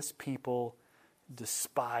will this people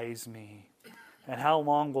despise me? And how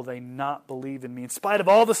long will they not believe in me? In spite of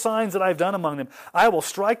all the signs that I have done among them, I will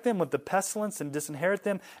strike them with the pestilence and disinherit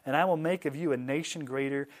them, and I will make of you a nation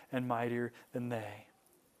greater and mightier than they.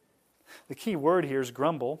 The key word here is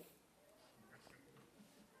grumble.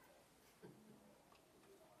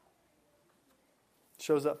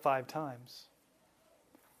 Shows up 5 times.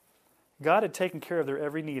 God had taken care of their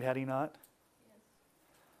every need, had He not?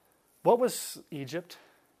 What was Egypt?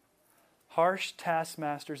 Harsh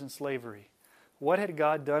taskmasters and slavery. What had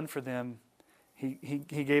God done for them? He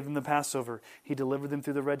gave them the Passover. He delivered them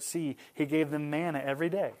through the Red Sea. He gave them manna every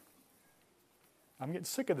day. I'm getting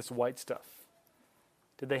sick of this white stuff.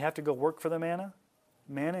 Did they have to go work for the manna?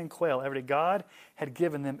 Manna and quail every day. God had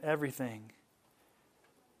given them everything.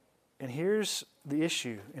 And here's the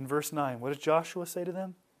issue in verse 9. What does Joshua say to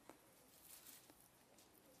them?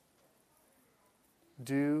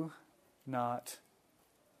 Do not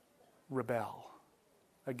rebel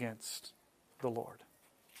against the Lord.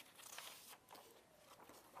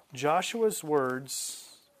 Joshua's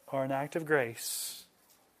words are an act of grace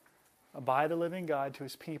by the living God to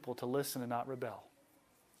His people to listen and not rebel.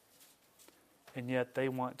 And yet they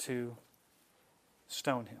want to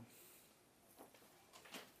stone him.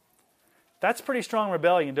 That's pretty strong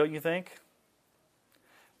rebellion, don't you think?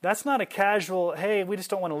 That's not a casual, hey, we just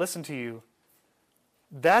don't want to listen to you.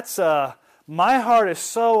 That's my heart is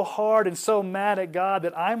so hard and so mad at God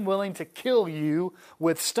that I'm willing to kill you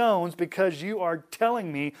with stones because you are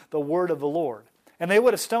telling me the word of the Lord. And they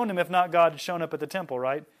would have stoned him if not God had shown up at the temple,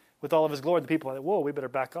 right? With all of His glory. The people are like, whoa, we better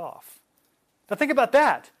back off. Now think about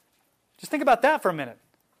that. Just think about that for a minute.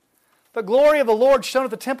 The glory of the Lord shone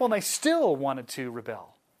at the temple and they still wanted to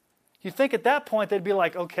rebel. You think at that point they'd be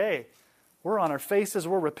like, okay, we're on our faces,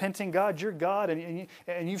 we're repenting, God, you're God,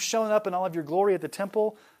 and you've shown up in all of your glory at the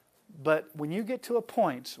temple. But when you get to a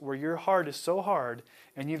point where your heart is so hard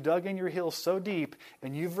and you've dug in your heels so deep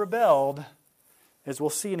and you've rebelled, as we'll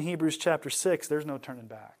see in Hebrews chapter 6, there's no turning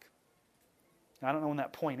back. Now, I don't know when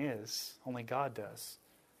that point is. Only God does.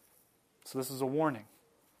 So this is a warning.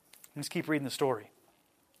 Let's keep reading the story.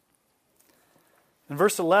 In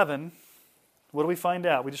verse 11, what do we find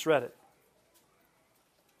out? We just read it.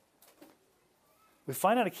 We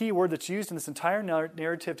find out a key word that's used in this entire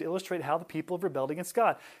narrative to illustrate how the people have rebelled against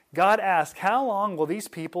God. God asked, how long will these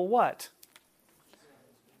people what?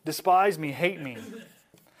 Despise me, hate me.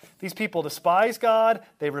 These people despise God.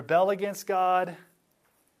 They rebel against God.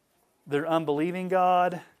 They're unbelieving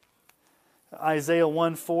God. Isaiah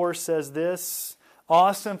 1:4 says this,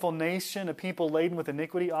 "Awe, sinful nation, a people laden with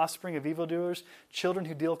iniquity, offspring of evildoers, children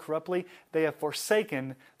who deal corruptly. They have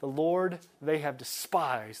forsaken the Lord. They have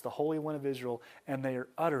despised the Holy One of Israel, and they are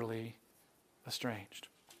utterly estranged."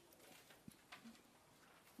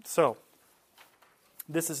 So,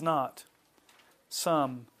 this is not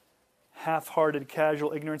some half-hearted,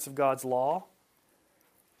 casual ignorance of God's law.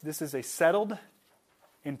 This is a settled,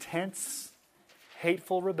 intense,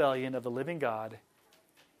 hateful rebellion of the living God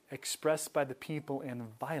expressed by the people in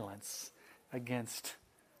violence against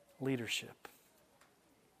leadership.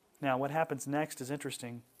 Now, what happens next is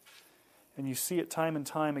interesting. And you see it time and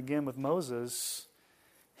time again with Moses.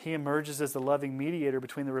 He emerges as the loving mediator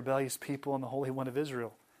between the rebellious people and the Holy One of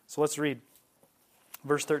Israel. So let's read.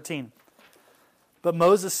 Verse 13. "But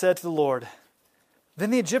Moses said to the Lord,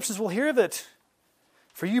 'Then the Egyptians will hear of it.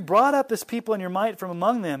 For you brought up this people in your might from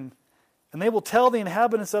among them, and they will tell the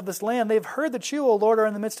inhabitants of this land, they have heard that you, O Lord, are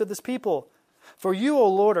in the midst of this people. For you, O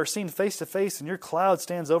Lord, are seen face to face, and your cloud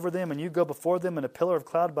stands over them, and you go before them in a pillar of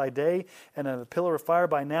cloud by day and in a pillar of fire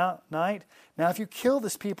by night. Now if you kill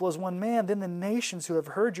this people as one man, then the nations who have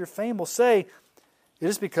heard your fame will say, it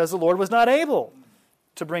is because the Lord was not able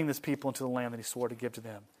to bring this people into the land that He swore to give to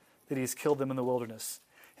them, that He has killed them in the wilderness.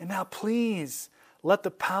 And now please, Let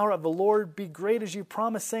the power of the Lord be great as you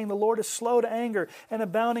promised, saying, the Lord is slow to anger and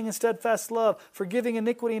abounding in steadfast love, forgiving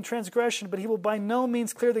iniquity and transgression, but he will by no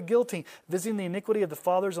means clear the guilty, visiting the iniquity of the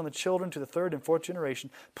fathers on the children to the third and fourth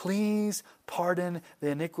generation. Please pardon the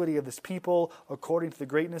iniquity of this people according to the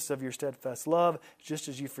greatness of your steadfast love, just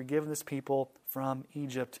as you've forgiven this people from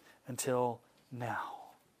Egypt until now.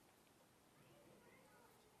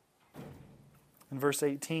 In verse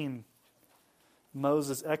 18,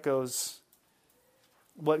 Moses echoes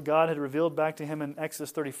what God had revealed back to him in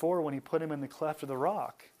Exodus 34 when he put him in the cleft of the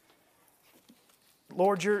rock.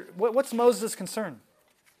 Lord, what's Moses' concern?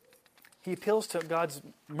 He appeals to God's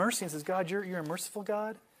mercy and says, God, you're a merciful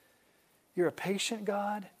God. You're a patient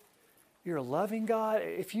God. You're a loving God.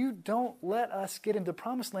 If you don't let us get into the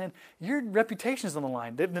promised land, your reputation is on the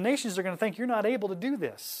line. The nations are going to think you're not able to do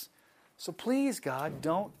this. So please, God,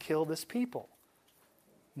 don't kill this people.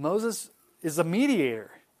 Moses is a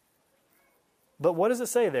mediator. But what does it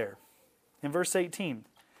say there in verse 18?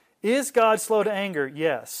 Is God slow to anger?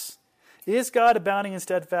 Yes. Is God abounding in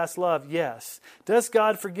steadfast love? Yes. Does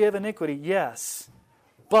God forgive iniquity? Yes.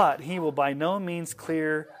 But he will by no means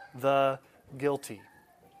clear the guilty.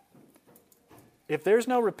 If there's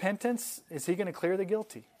no repentance, is he going to clear the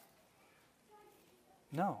guilty?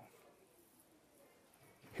 No.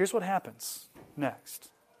 Here's what happens next.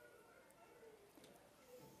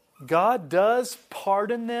 God does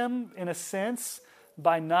pardon them in a sense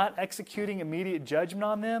by not executing immediate judgment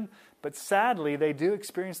on them, but sadly they do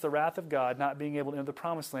experience the wrath of God, not being able to enter the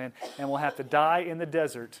promised land, and will have to die in the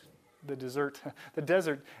desert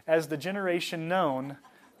as the generation known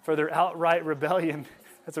for their outright rebellion.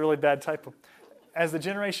 That's a really bad typo. As the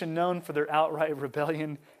generation known for their outright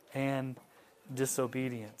rebellion and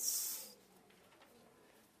disobedience.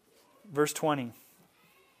 Verse 20.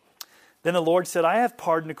 Then the Lord said, I have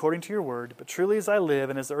pardoned according to your word, but truly as I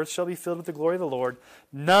live, and as the earth shall be filled with the glory of the Lord,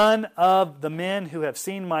 none of the men who have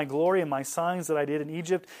seen my glory and my signs that I did in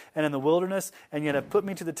Egypt and in the wilderness, and yet have put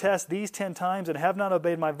me to the test these 10 times and have not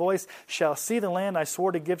obeyed my voice, shall see the land I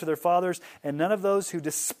swore to give to their fathers, and none of those who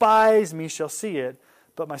despise me shall see it.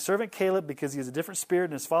 But my servant Caleb, because he has a different spirit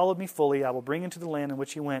and has followed me fully, I will bring into the land in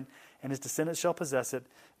which he went, and his descendants shall possess it.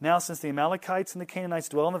 Now, since the Amalekites and the Canaanites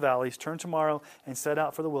dwell in the valleys, turn tomorrow and set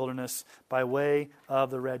out for the wilderness by way of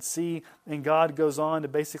the Red Sea. And God goes on to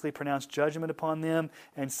basically pronounce judgment upon them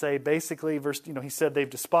and say, basically, he said they've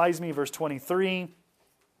despised me, verse 23.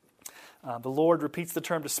 The Lord repeats the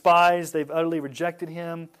term despise. They've utterly rejected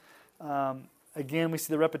him. Again, we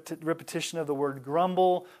see the repetition of the word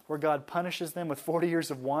grumble, where God punishes them with 40 years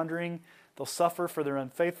of wandering. They'll suffer for their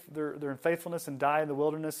unfaithfulness and die in the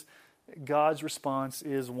wilderness. God's response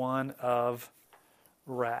is one of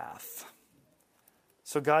wrath.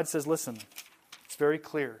 So God says, listen, it's very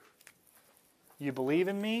clear. You believe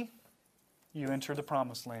in me, you enter the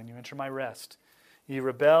promised land. You enter my rest. You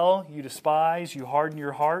rebel, you despise, you harden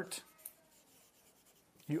your heart.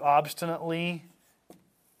 You obstinately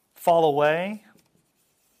fall away.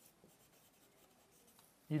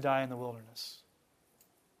 You die in the wilderness.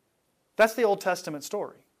 That's the Old Testament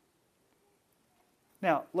story.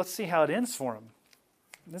 Now, let's see how it ends for him.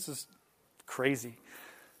 This is crazy.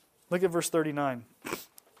 Look at verse 39.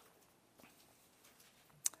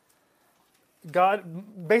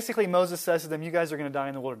 Basically Moses says to them, you guys are going to die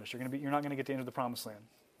in the wilderness. You're not going to get to enter the promised land.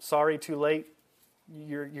 Sorry, too late.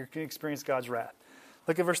 You're going to experience God's wrath.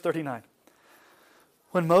 Look at verse 39.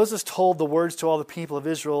 When Moses told the words to all the people of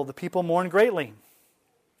Israel, the people mourned greatly.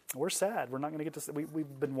 We're sad. We're not going to get to.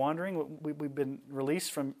 We've been wandering. We've been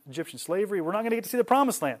released from Egyptian slavery. We're not going to get to see the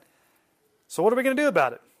promised land. So what are we going to do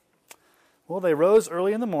about it? Well, they rose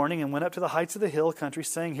early in the morning and went up to the heights of the hill country,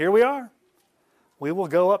 saying, here we are. We will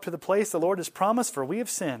go up to the place the Lord has promised, for we have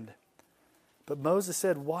sinned. But Moses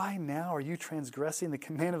said, why now are you transgressing the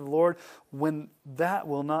command of the Lord when that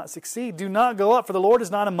will not succeed? Do not go up, for the Lord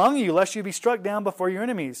is not among you, lest you be struck down before your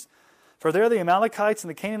enemies. For there the Amalekites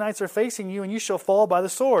and the Canaanites are facing you, and you shall fall by the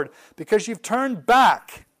sword. Because you've turned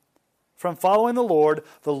back from following the Lord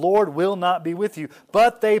will not be with you.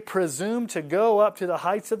 But they presumed to go up to the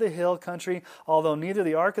heights of the hill country, although neither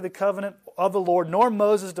the ark of the covenant of the Lord nor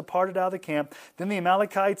Moses departed out of the camp. Then the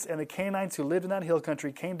Amalekites and the Canaanites who lived in that hill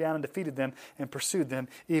country came down and defeated them and pursued them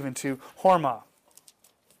even to Hormah.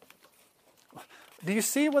 Do you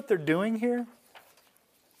see what they're doing here?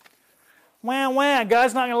 Wah,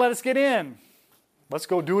 God's not going to let us get in. Let's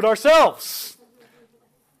go do it ourselves.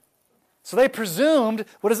 So they presumed,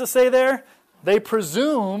 what does it say there? They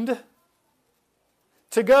presumed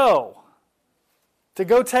to go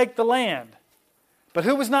take the land. But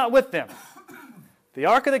who was not with them? The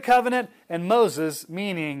Ark of the Covenant and Moses,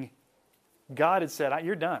 meaning God had said,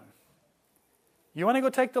 you're done. You want to go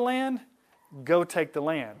take the land? Go take the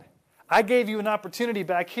land. I gave you an opportunity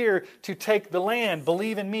back here to take the land.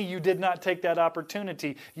 Believe in me, you did not take that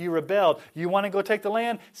opportunity. You rebelled. You want to go take the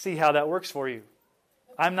land? See how that works for you.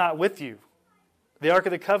 I'm not with you. The Ark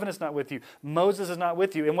of the Covenant is not with you. Moses is not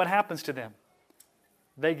with you. And what happens to them?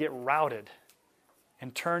 They get routed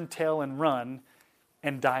and turn tail and run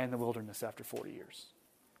and die in the wilderness after 40 years.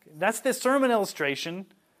 Okay. That's the sermon illustration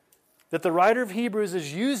that the writer of Hebrews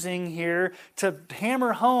is using here to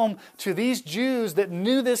hammer home to these Jews that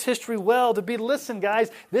knew this history well to be, listen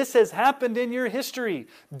guys, this has happened in your history.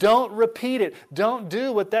 Don't repeat it. Don't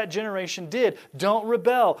do what that generation did. Don't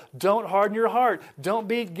rebel. Don't harden your heart. Don't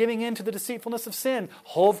be giving in to the deceitfulness of sin.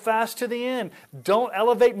 Hold fast to the end. Don't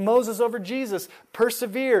elevate Moses over Jesus.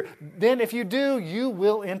 Persevere. Then if you do, you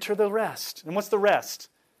will enter the rest. And what's the rest?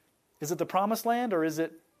 Is it the promised land or is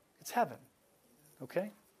it's heaven?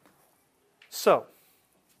 Okay? So,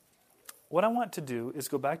 what I want to do is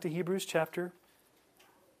go back to Hebrews chapter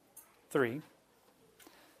 3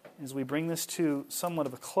 as we bring this to somewhat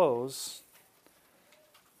of a close.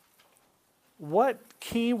 What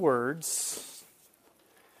key words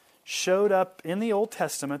showed up in the Old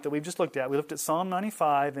Testament that we've just looked at? We looked at Psalm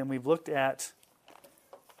 95 and we've looked at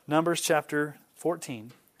Numbers chapter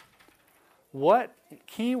 14. What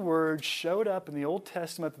key words showed up in the Old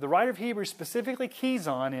Testament that the writer of Hebrews specifically keys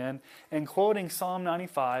on in and quoting Psalm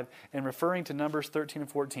 95 and referring to Numbers 13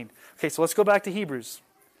 and 14? Okay, so let's go back to Hebrews.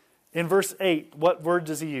 In verse 8, what word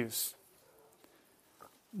does he use?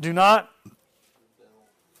 Do not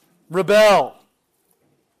rebel.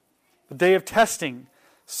 The day of testing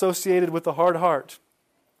associated with the hard heart.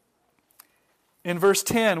 In verse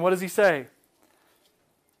 10, what does he say?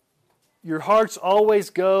 Your hearts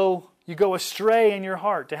always you go astray in your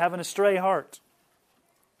heart, to have an astray heart.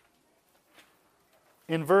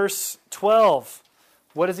 In verse 12,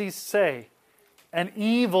 what does he say? An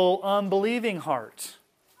evil, unbelieving heart.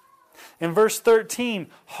 In verse 13,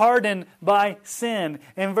 hardened by sin.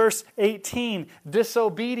 In verse 18,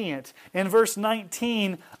 disobedient. In verse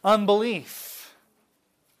 19, unbelief.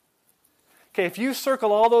 Okay, if you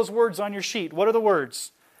circle all those words on your sheet, what are the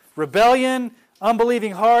words? Rebellion,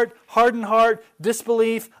 unbelieving heart, hardened heart,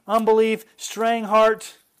 disbelief, unbelief, straying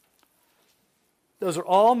heart. Those are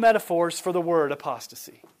all metaphors for the word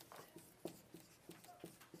apostasy.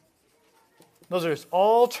 Those are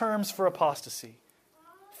all terms for apostasy,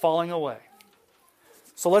 falling away.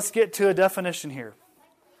 So let's get to a definition here.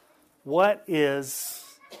 What is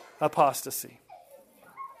apostasy?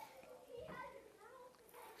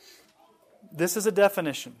 This is a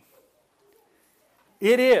definition.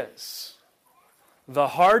 It is the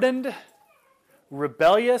hardened,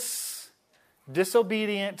 rebellious,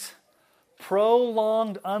 disobedient,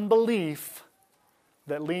 prolonged unbelief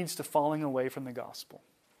that leads to falling away from the gospel.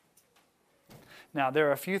 Now, there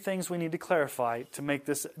are a few things we need to clarify to make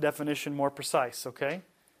this definition more precise, okay?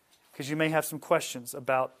 Because you may have some questions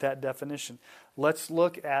about that definition. Let's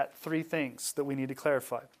look at three things that we need to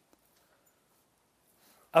clarify.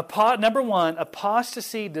 Number one,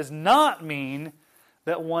 apostasy does not mean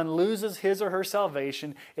that one loses his or her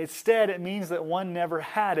salvation. Instead, it means that one never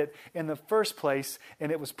had it in the first place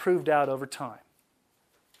and it was proved out over time.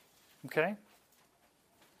 Okay?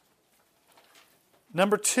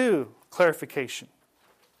 Number two, clarification.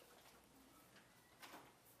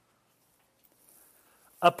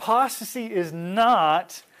 Apostasy is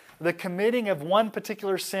not the committing of one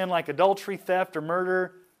particular sin like adultery, theft, or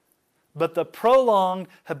murder, but the prolonged,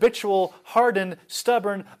 habitual, hardened,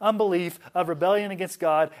 stubborn unbelief of rebellion against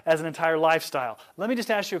God as an entire lifestyle. Let me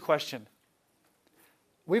just ask you a question.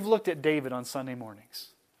 We've looked at David on Sunday mornings.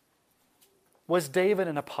 Was David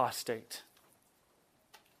an apostate?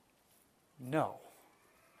 No.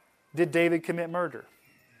 Did David commit murder?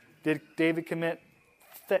 Did David commit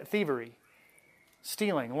thievery,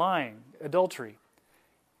 stealing, lying, adultery?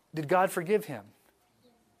 Did God forgive him?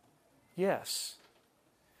 Yes.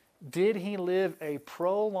 Did he live a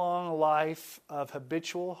prolonged life of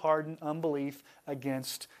habitual, hardened unbelief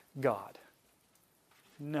against God?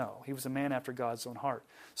 No. He was a man after God's own heart.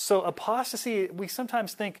 So apostasy, we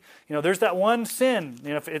sometimes think, there's that one sin.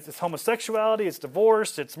 If it's homosexuality, it's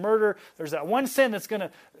divorce, it's murder. There's that one sin that's going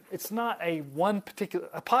to... It's not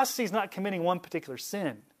apostasy is not committing one particular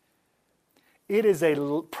sin. It is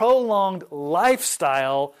a prolonged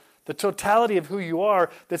lifestyle, the totality of who you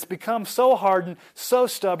are, that's become so hardened, so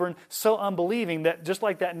stubborn, so unbelieving that just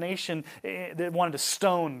like that nation that wanted to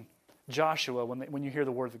stone Joshua when you hear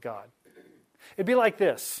the word of God. It'd be like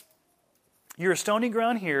this. You're a stony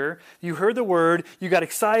ground here. You heard the word. You got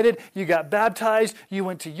excited. You got baptized. You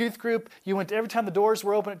went to youth group. You went to every time the doors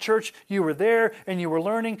were open at church. You were there and you were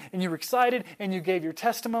learning and you were excited and you gave your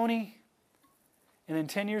testimony. And then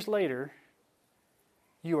 10 years later,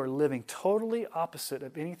 you are living totally opposite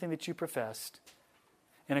of anything that you professed.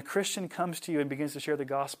 And a Christian comes to you and begins to share the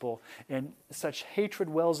gospel, and such hatred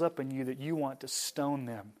wells up in you that you want to stone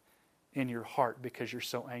them in your heart because you're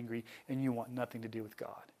so angry and you want nothing to do with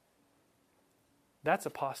God. That's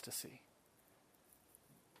apostasy.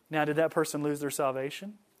 Now, did that person lose their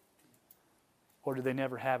salvation? Or did they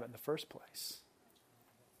never have it in the first place?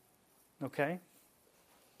 Okay?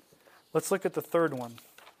 Let's look at the third one.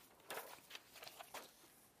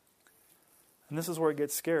 And this is where it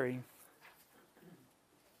gets scary.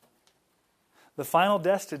 The final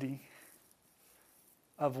destiny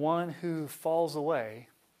of one who falls away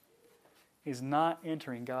is not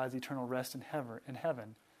entering God's eternal rest in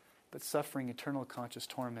heaven, but suffering eternal conscious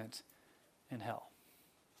torment in hell.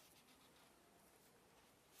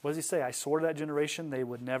 What does he say? I swore to that generation they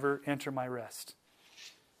would never enter my rest.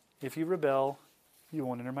 If you rebel, you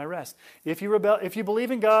won't enter my rest. If you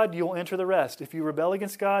believe in God, you will enter the rest. If you rebel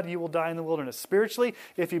against God, you will die in the wilderness. Spiritually,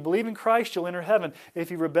 if you believe in Christ, you'll enter heaven. If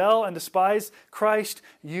you rebel and despise Christ,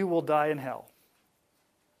 you will die in hell.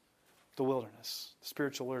 The wilderness, the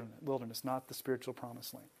spiritual wilderness, not the spiritual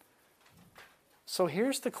promised land. So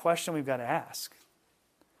here's the question we've got to ask.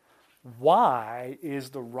 Why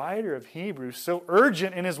is the writer of Hebrews so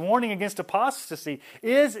urgent in his warning against apostasy?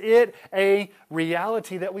 Is it a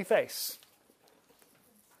reality that we face?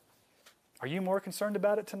 Are you more concerned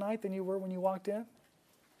about it tonight than you were when you walked in?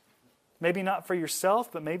 Maybe not for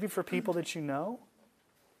yourself, but maybe for people that you know?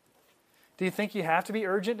 Do you think you have to be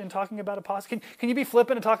urgent in talking about apostasy? Can you be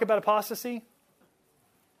flippant and talk about apostasy?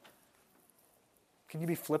 Can you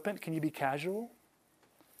be flippant? Can you be casual?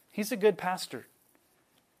 He's a good pastor.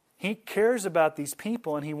 He cares about these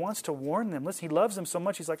people and he wants to warn them. Listen, he loves them so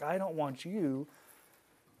much, he's like, I don't want you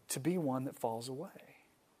to be one that falls away.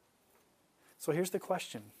 So here's the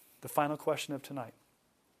question, the final question of tonight.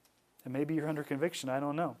 And maybe you're under conviction, I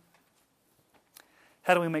don't know.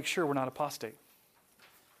 How do we make sure we're not apostate?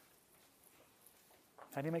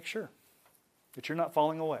 How do you make sure that you're not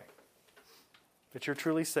falling away? That you're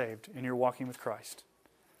truly saved and you're walking with Christ?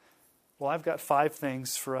 Well, I've got 5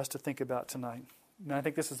 things for us to think about tonight. And I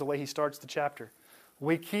think this is the way he starts the chapter.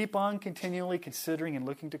 We keep on continually considering and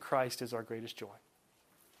looking to Christ as our greatest joy.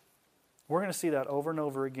 We're going to see that over and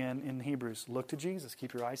over again in Hebrews. Look to Jesus.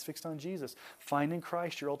 Keep your eyes fixed on Jesus. Find in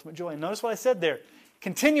Christ your ultimate joy. And notice what I said there.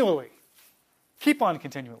 Continually. Keep on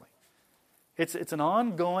continually. It's an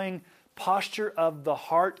ongoing posture of the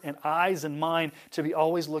heart and eyes and mind to be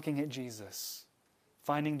always looking at Jesus.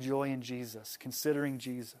 Finding joy in Jesus. Considering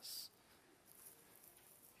Jesus.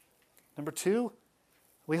 Number 2,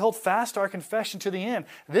 we hold fast our confession to the end.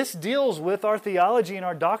 This deals with our theology and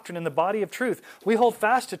our doctrine in the body of truth. We hold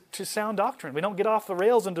fast to sound doctrine. We don't get off the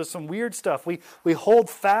rails into some weird stuff. We hold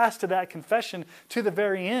fast to that confession to the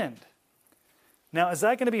very end. Now, is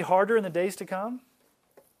that going to be harder in the days to come?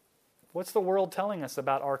 What's the world telling us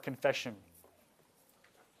about our confession?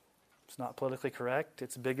 It's not politically correct.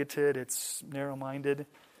 It's bigoted. It's narrow-minded.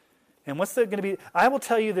 And what's that going to be? I will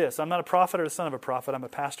tell you this. I'm not a prophet or the son of a prophet. I'm a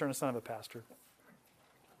pastor and a son of a pastor.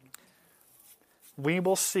 We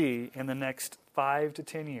will see in the next 5 to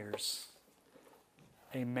 10 years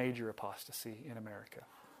a major apostasy in America.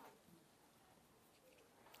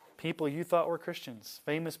 People you thought were Christians,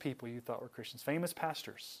 famous people you thought were Christians, famous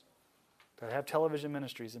pastors that have television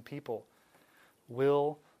ministries, and people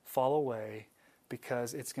will fall away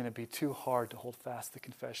because it's going to be too hard to hold fast the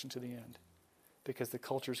confession to the end. Because the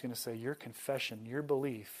culture is going to say, your confession, your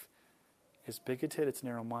belief is bigoted, it's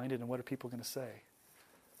narrow-minded, and what are people going to say?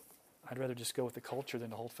 I'd rather just go with the culture than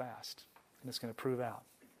to hold fast. And it's going to prove out.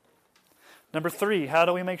 Number 3, how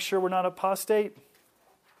do we make sure we're not apostate?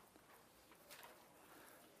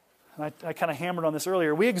 I kind of hammered on this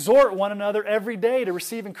earlier. We exhort one another every day to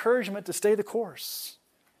receive encouragement to stay the course.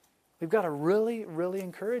 We've got to really, really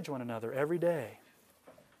encourage one another every day.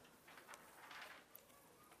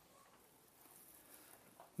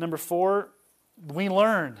 Number 4, we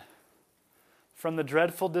learn from the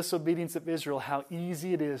dreadful disobedience of Israel how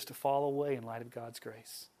easy it is to fall away in light of God's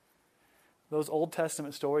grace. Those Old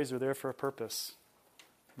Testament stories are there for a purpose.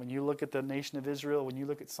 When you look at the nation of Israel, when you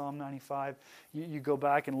look at Psalm 95, you go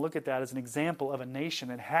back and look at that as an example of a nation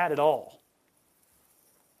that had it all,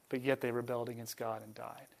 but yet they rebelled against God and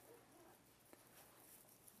died.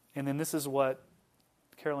 And then this is what,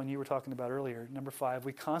 Carolyn, you were talking about earlier. Number 5,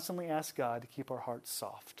 we constantly ask God to keep our hearts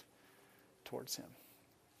soft towards Him.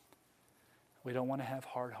 We don't want to have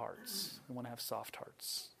hard hearts. We want to have soft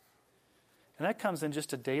hearts. And that comes in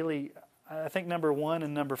just a daily, I think number 1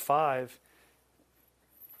 and number 5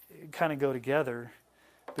 kind of go together,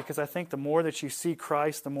 because I think the more that you see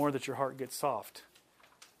Christ, the more that your heart gets soft.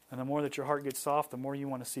 And the more that your heart gets soft, the more you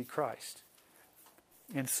want to see Christ.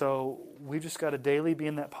 And so we've just got to daily be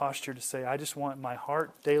in that posture to say, I just want my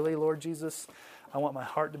heart daily, Lord Jesus. I want my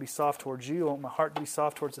heart to be soft towards you. I want my heart to be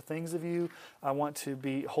soft towards the things of you. I want to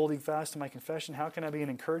be holding fast to my confession. How can I be an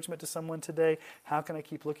encouragement to someone today? How can I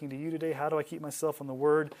keep looking to you today? How do I keep myself on the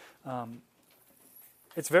Word?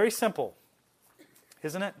 It's very simple,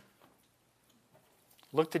 isn't it?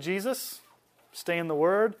 Look to Jesus, stay in the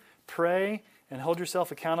Word, pray, and hold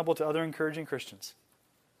yourself accountable to other encouraging Christians.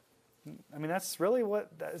 I mean, that's really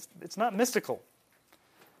it's not mystical.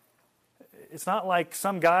 It's not like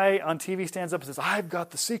some guy on TV stands up and says, I've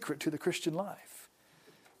got the secret to the Christian life.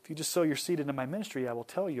 If you just sow your seed into my ministry, I will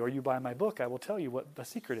tell you, or you buy my book, I will tell you what the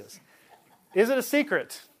secret is. Is it a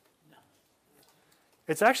secret?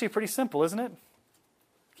 It's actually pretty simple, isn't it?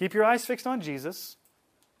 Keep your eyes fixed on Jesus,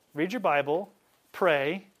 read your Bible,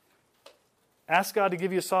 pray, ask God to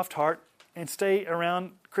give you a soft heart, and stay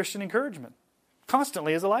around Christian encouragement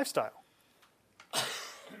constantly as a lifestyle.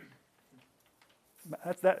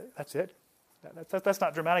 That's it. That's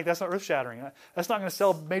not dramatic. That's not earth-shattering. That's not going to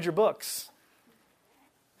sell major books.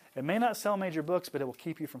 It may not sell major books, but it will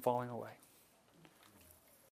keep you from falling away.